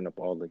was looking up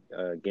all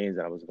the games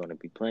that I was going to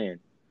be playing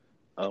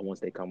once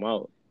they come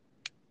out,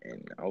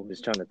 and I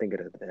was trying to think of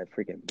that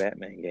freaking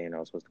Batman game that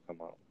was supposed to come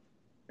out.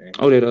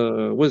 Oh, And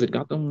that was it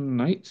Gotham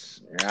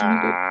Knights?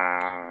 Something like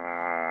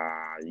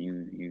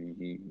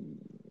you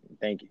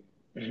thank you.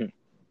 that.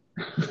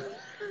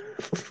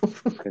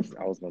 Because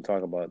I was gonna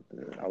talk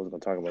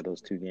about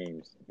those two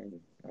games, and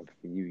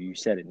you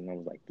said it, and I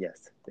was like,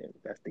 yes,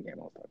 that's the game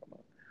I was talking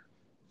about.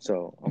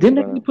 So I'm Didn't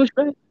they gonna get pushed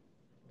back?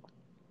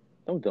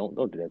 don't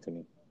do that to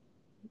me.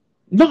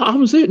 No, I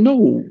was it.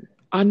 No,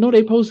 I know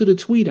they posted a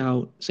tweet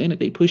out saying that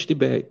they pushed it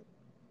back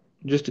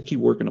just to keep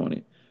working on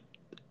it.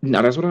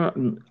 Now that's what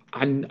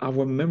I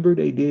remember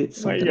they did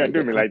Why you something gotta like do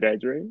that. me like that,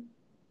 Dre?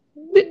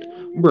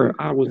 Bruh,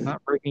 I was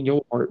not breaking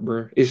your heart,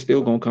 bruh. It's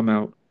still gonna come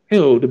out.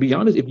 Hell, to be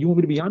honest, if you want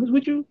me to be honest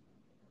with you,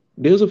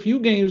 there's a few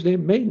games that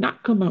may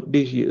not come out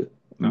this year.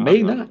 Uh,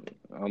 May I'm, not.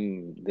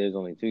 there's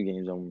only two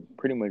games I'm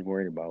pretty much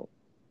worried about,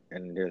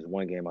 and there's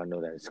one game I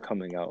know that is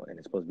coming out, and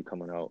it's supposed to be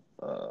coming out.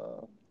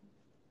 Uh,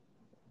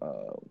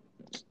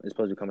 it's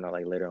supposed to be coming out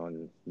like later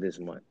on this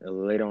month,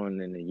 later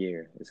on in the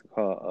year. It's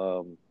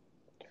called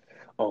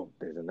Oh,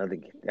 there's another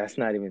game. That's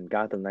not even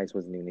Gotham Knights.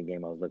 Wasn't even the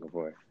game I was looking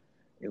for.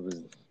 It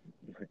was.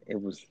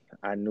 It was.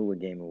 I knew what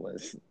game it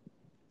was.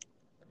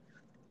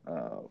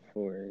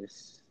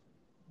 Forest.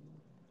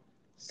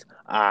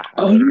 I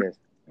Oh, know what you. it is.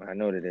 I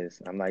know what it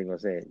is. I'm not even gonna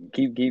say it.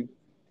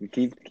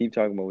 Keep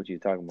talking about what you're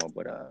talking about.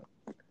 But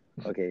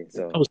okay. Oh,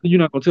 So so you're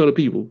not gonna tell the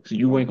people. So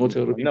you ain't gonna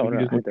tell the no, people. You no.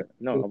 just I gonna. had to.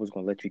 No, I was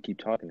gonna let you keep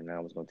talking, and I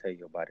was gonna tell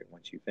you about it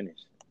once you finish.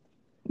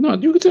 No,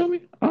 you can tell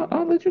me.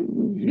 I'll let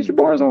you get your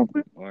bars off.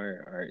 Man. All right,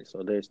 all right.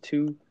 So there's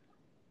two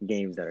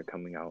games that are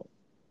coming out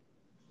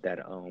that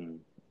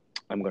I'm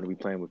gonna be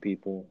playing with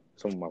people.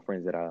 Some of my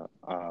friends that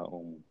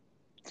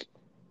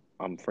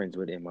I'm friends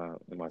with in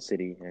my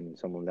city, and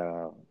someone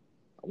that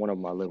one of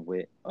them I live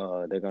with.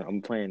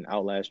 I'm playing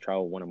Outlast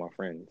Trial with one of my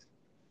friends.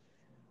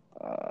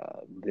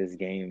 This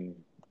game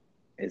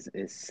is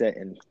set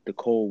in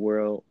Cold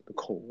War,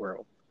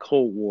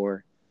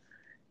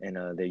 and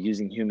they're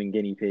using human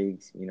guinea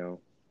pigs,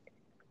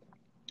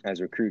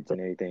 as recruits and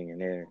everything,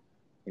 and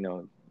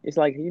it's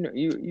like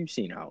you've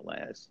seen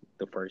Outlast,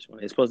 the first one.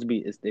 It's supposed to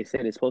be. They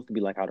said it's supposed to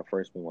be like how the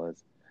first one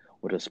was,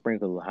 with a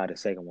sprinkle of how the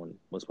second one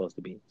was supposed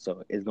to be.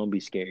 So it's gonna be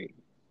scary.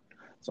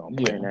 So I'm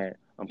playing Yeah. that.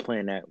 I'm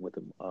playing that with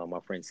my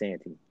friend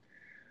Santi.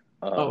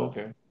 Oh, Uh,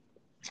 okay.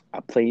 I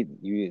played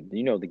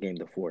you know the game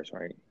The Forest,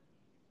 right?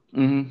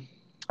 Mhm.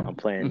 I'm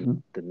playing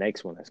Mhm. the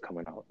next one that's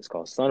coming out. It's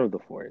called Son of the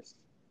Forest.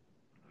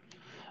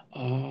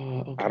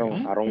 Okay. I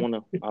don't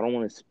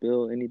want to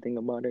spill anything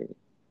about it,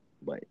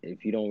 but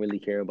if you don't really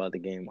care about the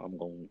game,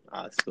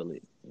 I'll spill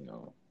it.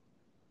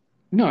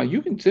 No,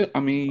 you can tell. I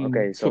mean,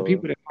 Okay, for so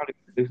people that probably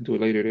listen to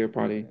it later, they'll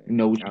probably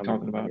know what you're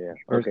talking about. yeah.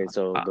 First, Okay,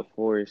 so the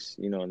forest,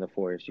 in the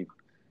forest,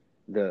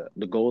 the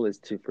goal is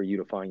to for you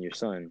to find your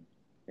son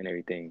and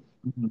everything.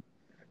 mhm.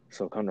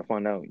 So come to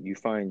find out, you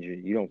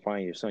don't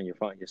find your son. Your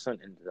son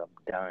ends up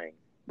dying,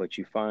 but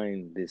you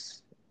find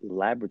this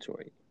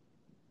laboratory,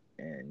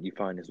 and you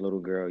find this little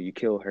girl. You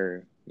kill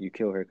her. You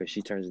kill her because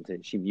she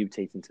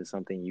mutates into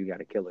something. You got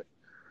to kill her.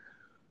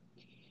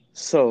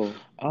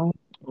 So Oh,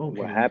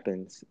 what okay.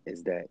 happens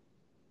is that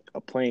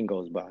a plane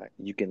goes by.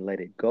 You can let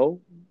it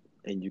go,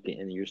 and you can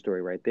end your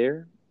story right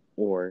there,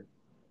 or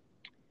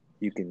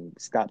you can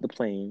stop the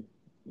plane,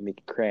 make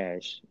it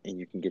crash, and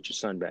you can get your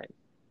son back.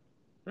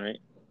 Right.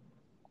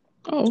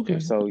 Oh, okay.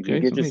 So you Okay.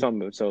 get So your maybe.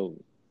 son. So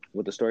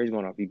with the story's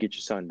going off, you get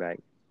your son back,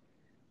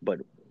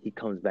 but he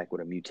comes back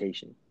with a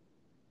mutation.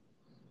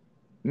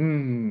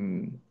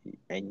 Hmm.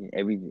 And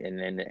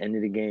then at the end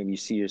of the game, you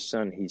see your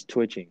son. He's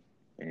twitching,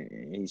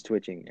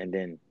 and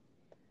then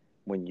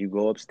When you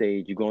go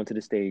upstage, you go into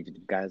the stage. The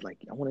guy's like,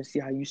 I want to see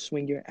how you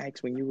swing your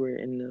axe when you were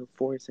in the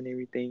forest and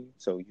everything.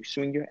 So you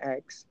swing your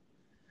axe,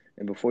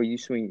 and before you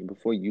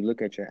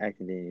look at your axe,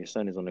 and then your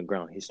son is on the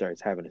ground, he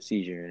starts having a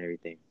seizure and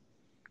everything.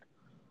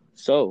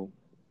 So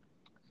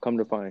come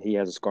to find, he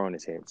has a scar on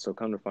his head. So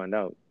come to find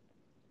out,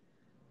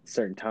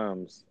 certain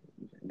times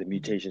the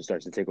mutation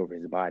starts to take over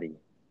his body.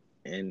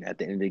 And at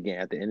the end of the game,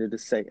 at the end of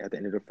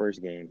the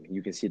first game,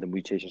 you can see the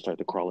mutation start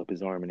to crawl up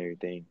his arm and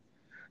everything.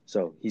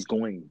 So he's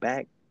going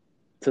back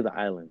to the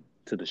island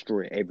to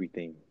destroy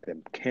everything, the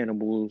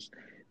cannibals,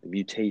 the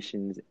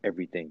mutations,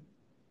 everything.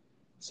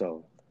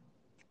 So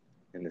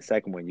in the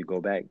second one, you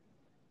go back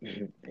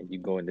and you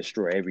go and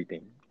destroy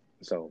everything.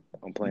 So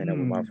I'm playing that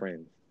with my Mm,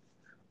 friends.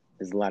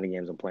 There's a lot of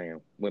games I'm playing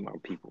with my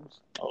peoples.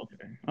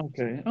 okay,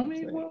 okay. I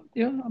mean, So, well,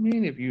 yeah. I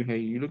mean, if you hey,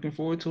 you looking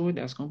forward to it,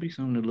 that's gonna be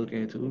something to look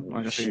at too.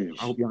 Like I said, I sheesh.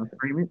 hope y'all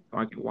stream it so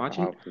I can watch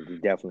it.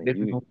 Definitely,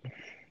 Definitely I'm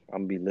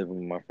gonna be living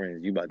with my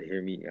friends. You about to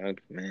hear me,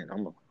 man?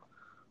 I'm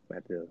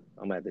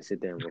gonna have to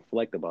sit there and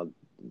reflect about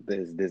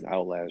this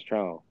Outlast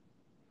trial.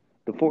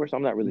 The Force,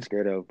 I'm not really gonna.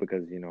 scared of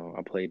because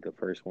I played the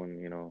first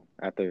one.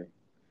 After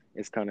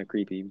it's kind of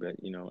creepy, but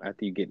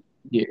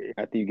Yeah,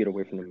 after you get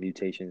away from the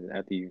mutations,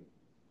 after you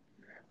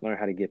learn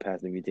how to get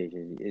past the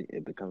mutations,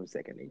 it becomes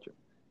second nature.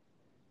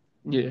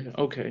 yeah.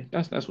 Okay,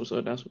 that's what's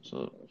up. That's what's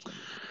up.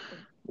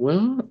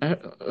 Well,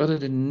 other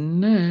than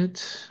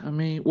that, I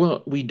mean,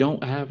 well, we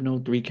don't have no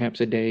three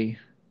caps a day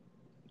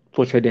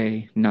for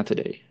today. Not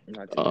today.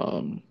 Not today.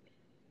 Um,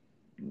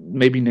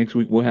 maybe next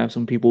week we'll have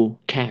some people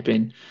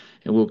capping,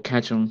 and we'll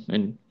catch them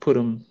and put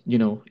them,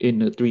 in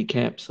the three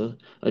caps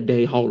a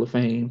day Hall of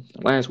Fame.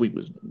 Last week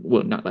was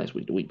well, not last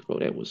week. The week before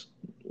that was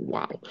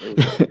wow. It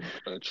was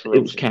It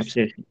was cap atrocious.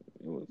 session.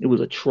 It was It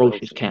was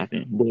atrocious atrocious.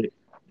 capping. But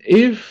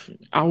if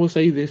I will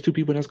say this to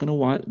people that's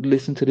gonna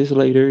listen to this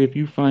later, if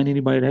you find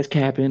anybody that's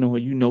capping or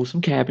you know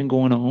some capping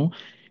going on,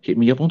 hit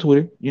me up on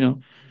Twitter.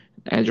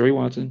 At Dre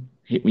Watson.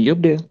 Hit me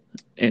up there,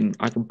 and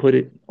I can put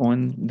it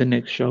on the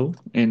next show,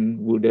 and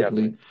we'll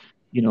Definitely. definitely,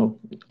 you know,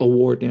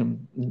 award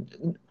them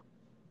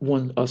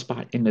one a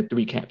spot in the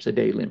three caps a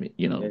day limit.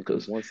 Yeah,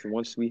 because Because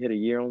once we hit a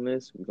year on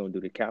this, we're gonna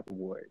do the Cap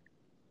Award.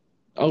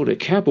 oh, the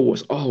cap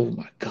awards. Oh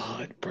my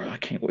God, bro, I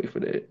can't wait for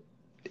that.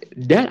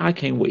 That I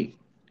can't wait.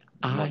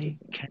 I'm about to I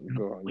cannot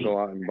go wait.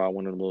 out and buy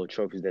one of the little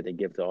trophies that they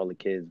give to all the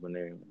kids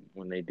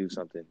when they do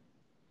something.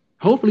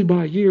 Hopefully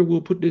by a year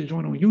we'll put this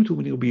joint on YouTube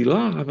and it'll be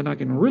live, and I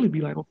can really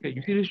be like, okay,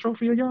 you see this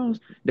trophy of yours?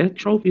 That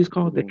trophy is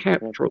called the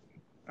cap Mhm. trophy.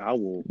 I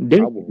will They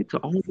I give will it to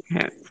all the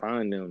cap.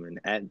 find them and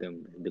add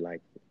them and be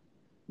like,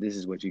 this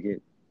is what you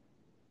get,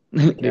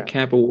 the The cap.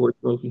 cap award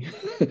trophy.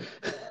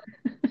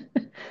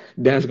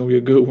 That's gonna be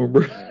a good one,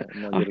 bro. I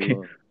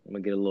can't. I'm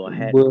gonna get a little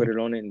hat, But put it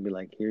on it, and be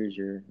like, here's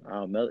your.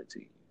 I'll mail it to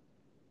you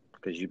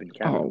because you've been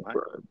capping a oh, lot.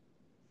 bro,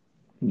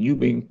 you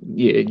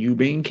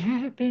been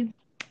capping.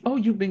 Oh,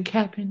 you've been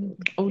capping.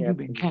 Oh, you've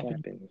been Capping,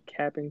 capping.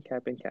 capping, capping,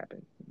 capping,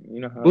 capping.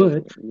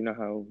 But You know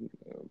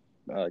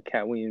how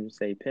Cat Williams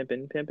say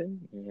pimping, pimping,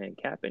 and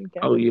capping,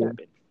 oh capping, yeah,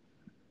 capping.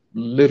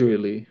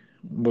 literally.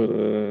 But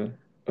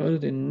other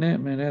than that,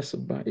 man, that's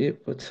about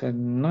it for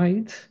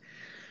tonight,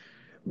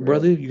 Yep.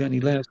 brother. You got any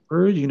last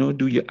words?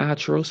 Do your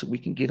outro so we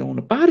can get on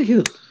up out of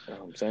here.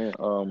 I'm saying,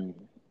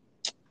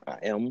 I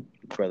am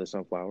Brother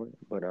Sunflower,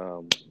 but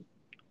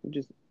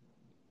just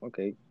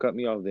okay. Cut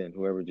me off then.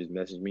 Whoever just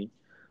messaged me.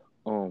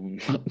 Um,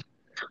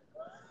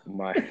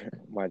 my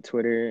my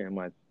Twitter and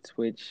my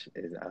Twitch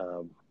is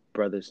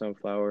Brother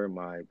Sunflower.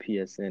 My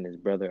PSN is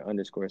Brother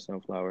underscore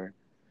Sunflower.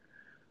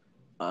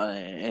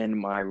 And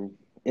my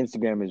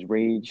Instagram is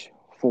Rage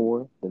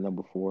 4, the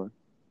number 4,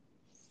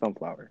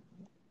 Sunflower.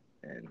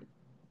 And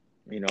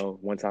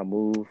once I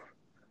move,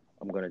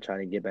 I'm gonna try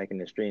to get back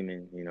into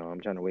streaming. I'm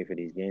trying to wait for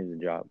these games to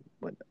drop,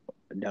 but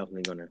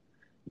definitely gonna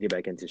get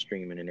back into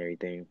streaming and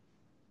everything.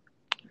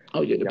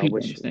 Oh yeah, the Y'all people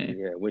understand.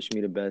 wish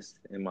me the best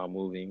in my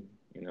moving.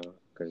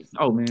 Because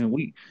Oh man,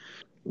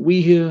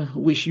 we here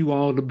wish you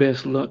all the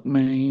best luck,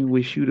 man.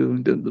 Wish you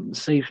the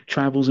safe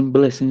travels and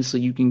blessings so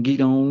you can get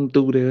on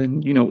through there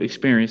and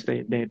experience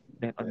that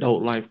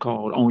adult life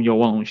called on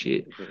your own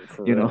shit.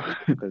 for You know. real,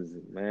 because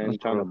man,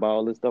 trying to So, buy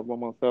all this stuff by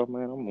myself,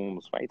 man, I'm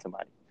almost fight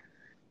somebody.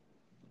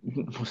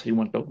 so you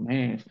want to throw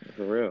man?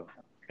 For real.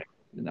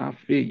 I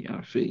feel you.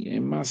 I feel you.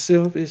 And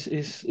myself is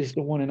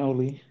the one and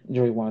only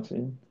Joy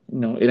Watson.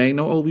 It ain't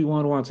no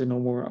Obi-Wan Watson no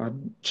more. I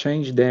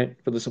changed that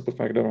for the simple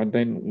fact that I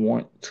didn't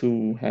want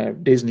to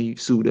have Disney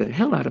sue the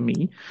hell out of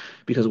me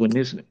because when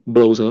this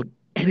blows up,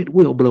 and it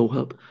will blow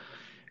up,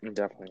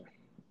 Definitely.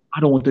 I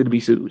don't want there to be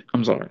sued.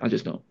 I'm sorry, I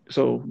just don't.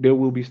 So there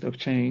will be stuff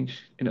change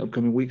in the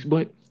upcoming weeks,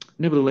 but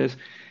nevertheless,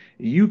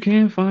 you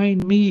can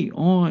find me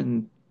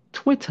on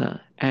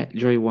Twitter at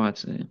Dre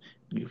Watson.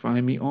 You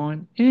find me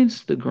on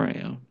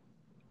Instagram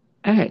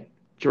at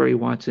Dre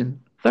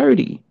Watson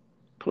 30.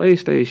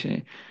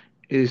 PlayStation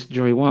is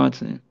Dre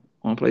Watson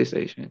on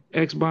PlayStation.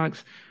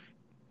 Xbox,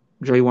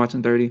 Dre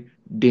Watson 30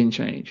 didn't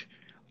change.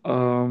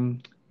 Um,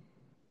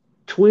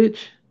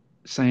 Twitch,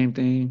 same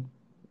thing.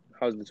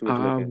 How's the Twitch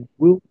I looking?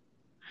 will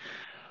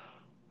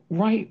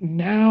right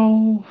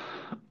now.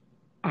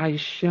 I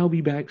shall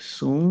be back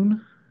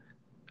soon.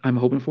 I'm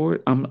hoping for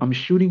it. I'm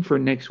shooting for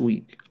next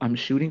week. I'm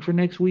shooting for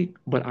next week,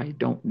 but I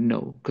don't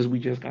know because we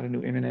just got a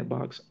new internet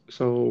box.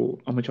 So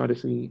I'm gonna try to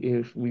see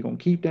if we gonna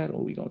keep that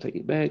or we gonna take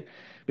it back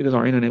because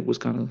our internet was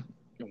kind of,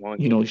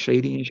 Wonky.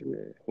 shady and shit. Yeah.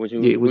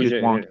 Yeah, it was just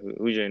wonky.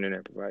 Who's your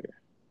internet provider?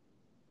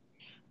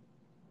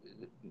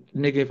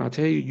 Nigga, if I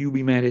tell you, you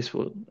be mad as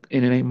fuck,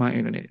 and it ain't my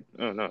internet.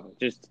 Oh no,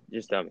 just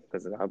tell me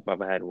because I've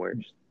had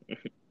worse.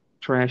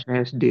 Trash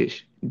ass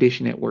dish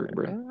network,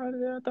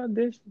 bruh. I thought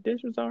Dish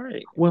was all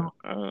right. Well,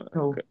 no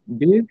Okay.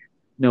 dish,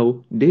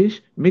 no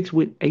dish mixed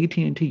with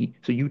AT&T.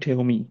 So you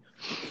tell me.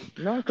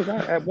 No, because I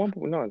at one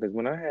point no, because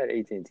when I had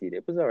AT&T,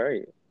 it was all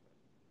right.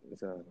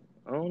 So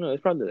I don't know.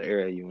 It's probably the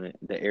area you in.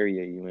 The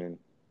area you in.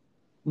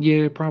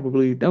 Yeah,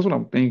 probably. That's what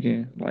I'm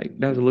thinking. Like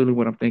that's literally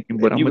what I'm thinking.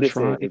 But If I'm you would gonna have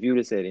try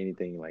said it.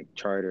 anything like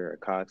Charter or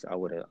Cox, I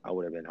would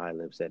have been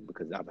highly upset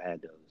because I've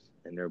had those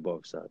and they're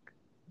both suck.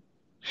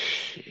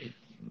 Shit,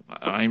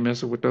 I ain't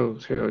messing with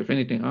those. Hell, if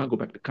anything, I'll go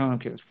back to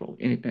Comcast for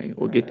anything,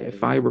 or get that I,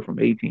 fiber from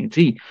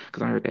AT&T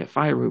because I heard that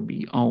fiber would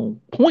be on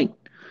point.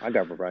 I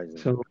got Verizon.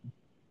 So,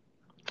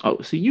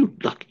 oh, see, you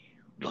lucky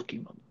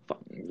motherfucker.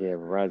 Yeah,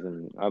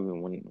 Verizon. I've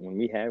been when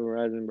we had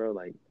Verizon, bro.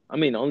 Like, I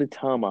mean, the only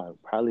time I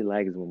probably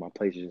lag is when my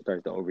PlayStation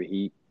starts to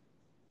overheat,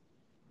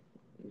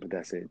 but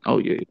that's it. Oh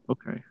yeah,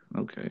 okay.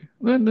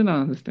 Well, then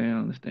I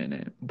understand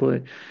that.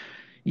 But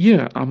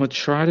yeah, I'm gonna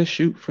try to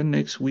shoot for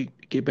next week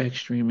to get back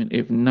streaming.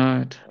 If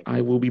not, I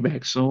Okay. will be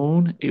back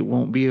soon. It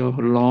won't be a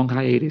long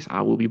hiatus.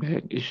 I will be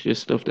back. It's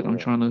just stuff that I'm Uh,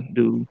 trying to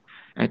do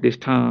at this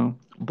time,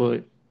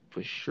 but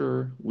for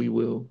sure we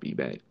will be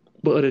back.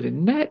 But other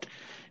than that,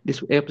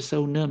 this was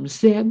episode number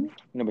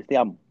number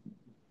seven.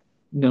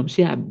 Number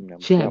seven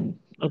seven.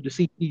 of the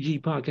CPG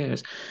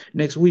podcast.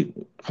 Next week,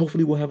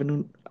 hopefully we'll have a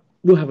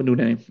new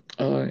name,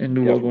 and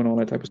new logo and Definitely. all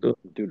that type of stuff.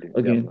 Dude,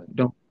 Again, definitely.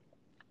 don't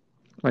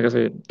like I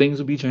said, things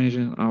will be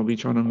changing. I'll be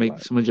trying to A make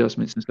lot. some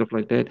adjustments and stuff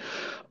like that.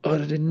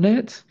 Other than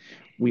that,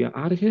 we are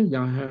out of here.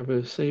 Y'all have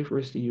a safe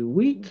rest of your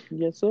week.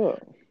 Yes, sir.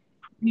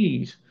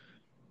 Please,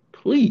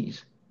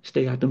 please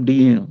stay out them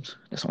DMs.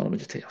 That's all I'm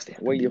gonna tell y'all. Stay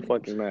out Wear them your DMs.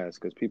 fucking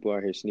mask because people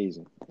out here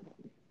sneezing.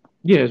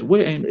 Yes,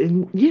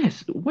 and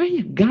yes, wear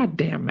your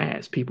goddamn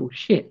mask, people.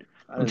 Shit.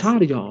 I I'm just,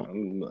 tired of y'all.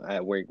 I'm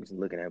at work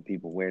looking at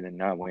people wearing and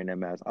not wearing that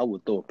mask. I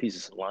would throw a piece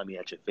of salami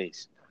at your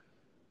face.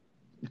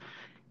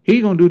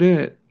 He gonna do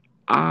that.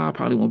 I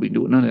probably won't be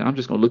doing none of that. I'm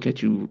just gonna look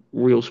at you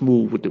real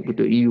smooth with the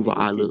evil He gonna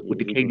eye kick look, with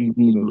you. the He gonna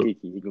KD look.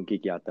 He gonna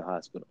kick you out the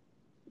hospital.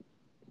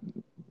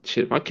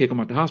 Shit, if I kick him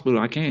out the hospital,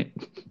 I can't.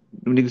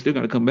 Them niggas still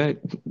gotta come back.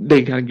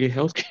 They gotta get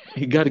health.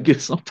 He gotta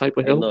get some type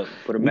of Hey, help. look,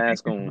 put a We ain't,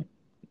 mask on.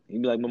 He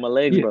be like, "But my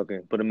leg's yeah,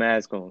 broken." Put a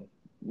mask on.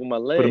 With my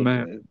put a leg,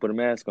 mask put a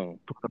mask on.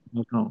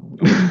 on.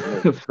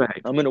 Look,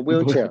 Facts. I'm in a But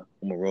wheelchair.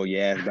 I'm gonna roll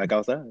your ass back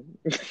outside.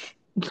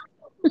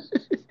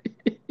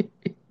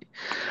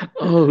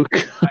 oh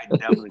I god,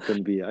 definitely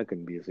couldn't be. I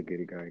couldn't be a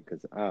security guard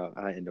because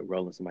I end up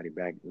rolling somebody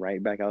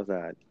right back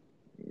outside.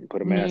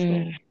 Put a mask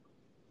on.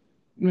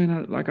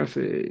 man, like I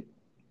said,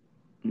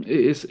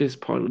 it's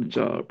part of the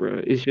job,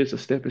 bro. It's just a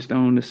stepping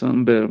stone to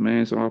something better,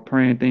 man. So I'm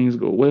praying things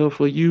go well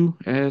for you.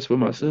 As for Definitely,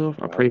 myself,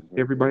 I pray for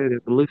everybody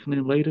that's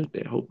listening later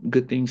that hope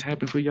good things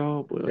happen for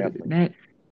y'all. But other than definitely. that,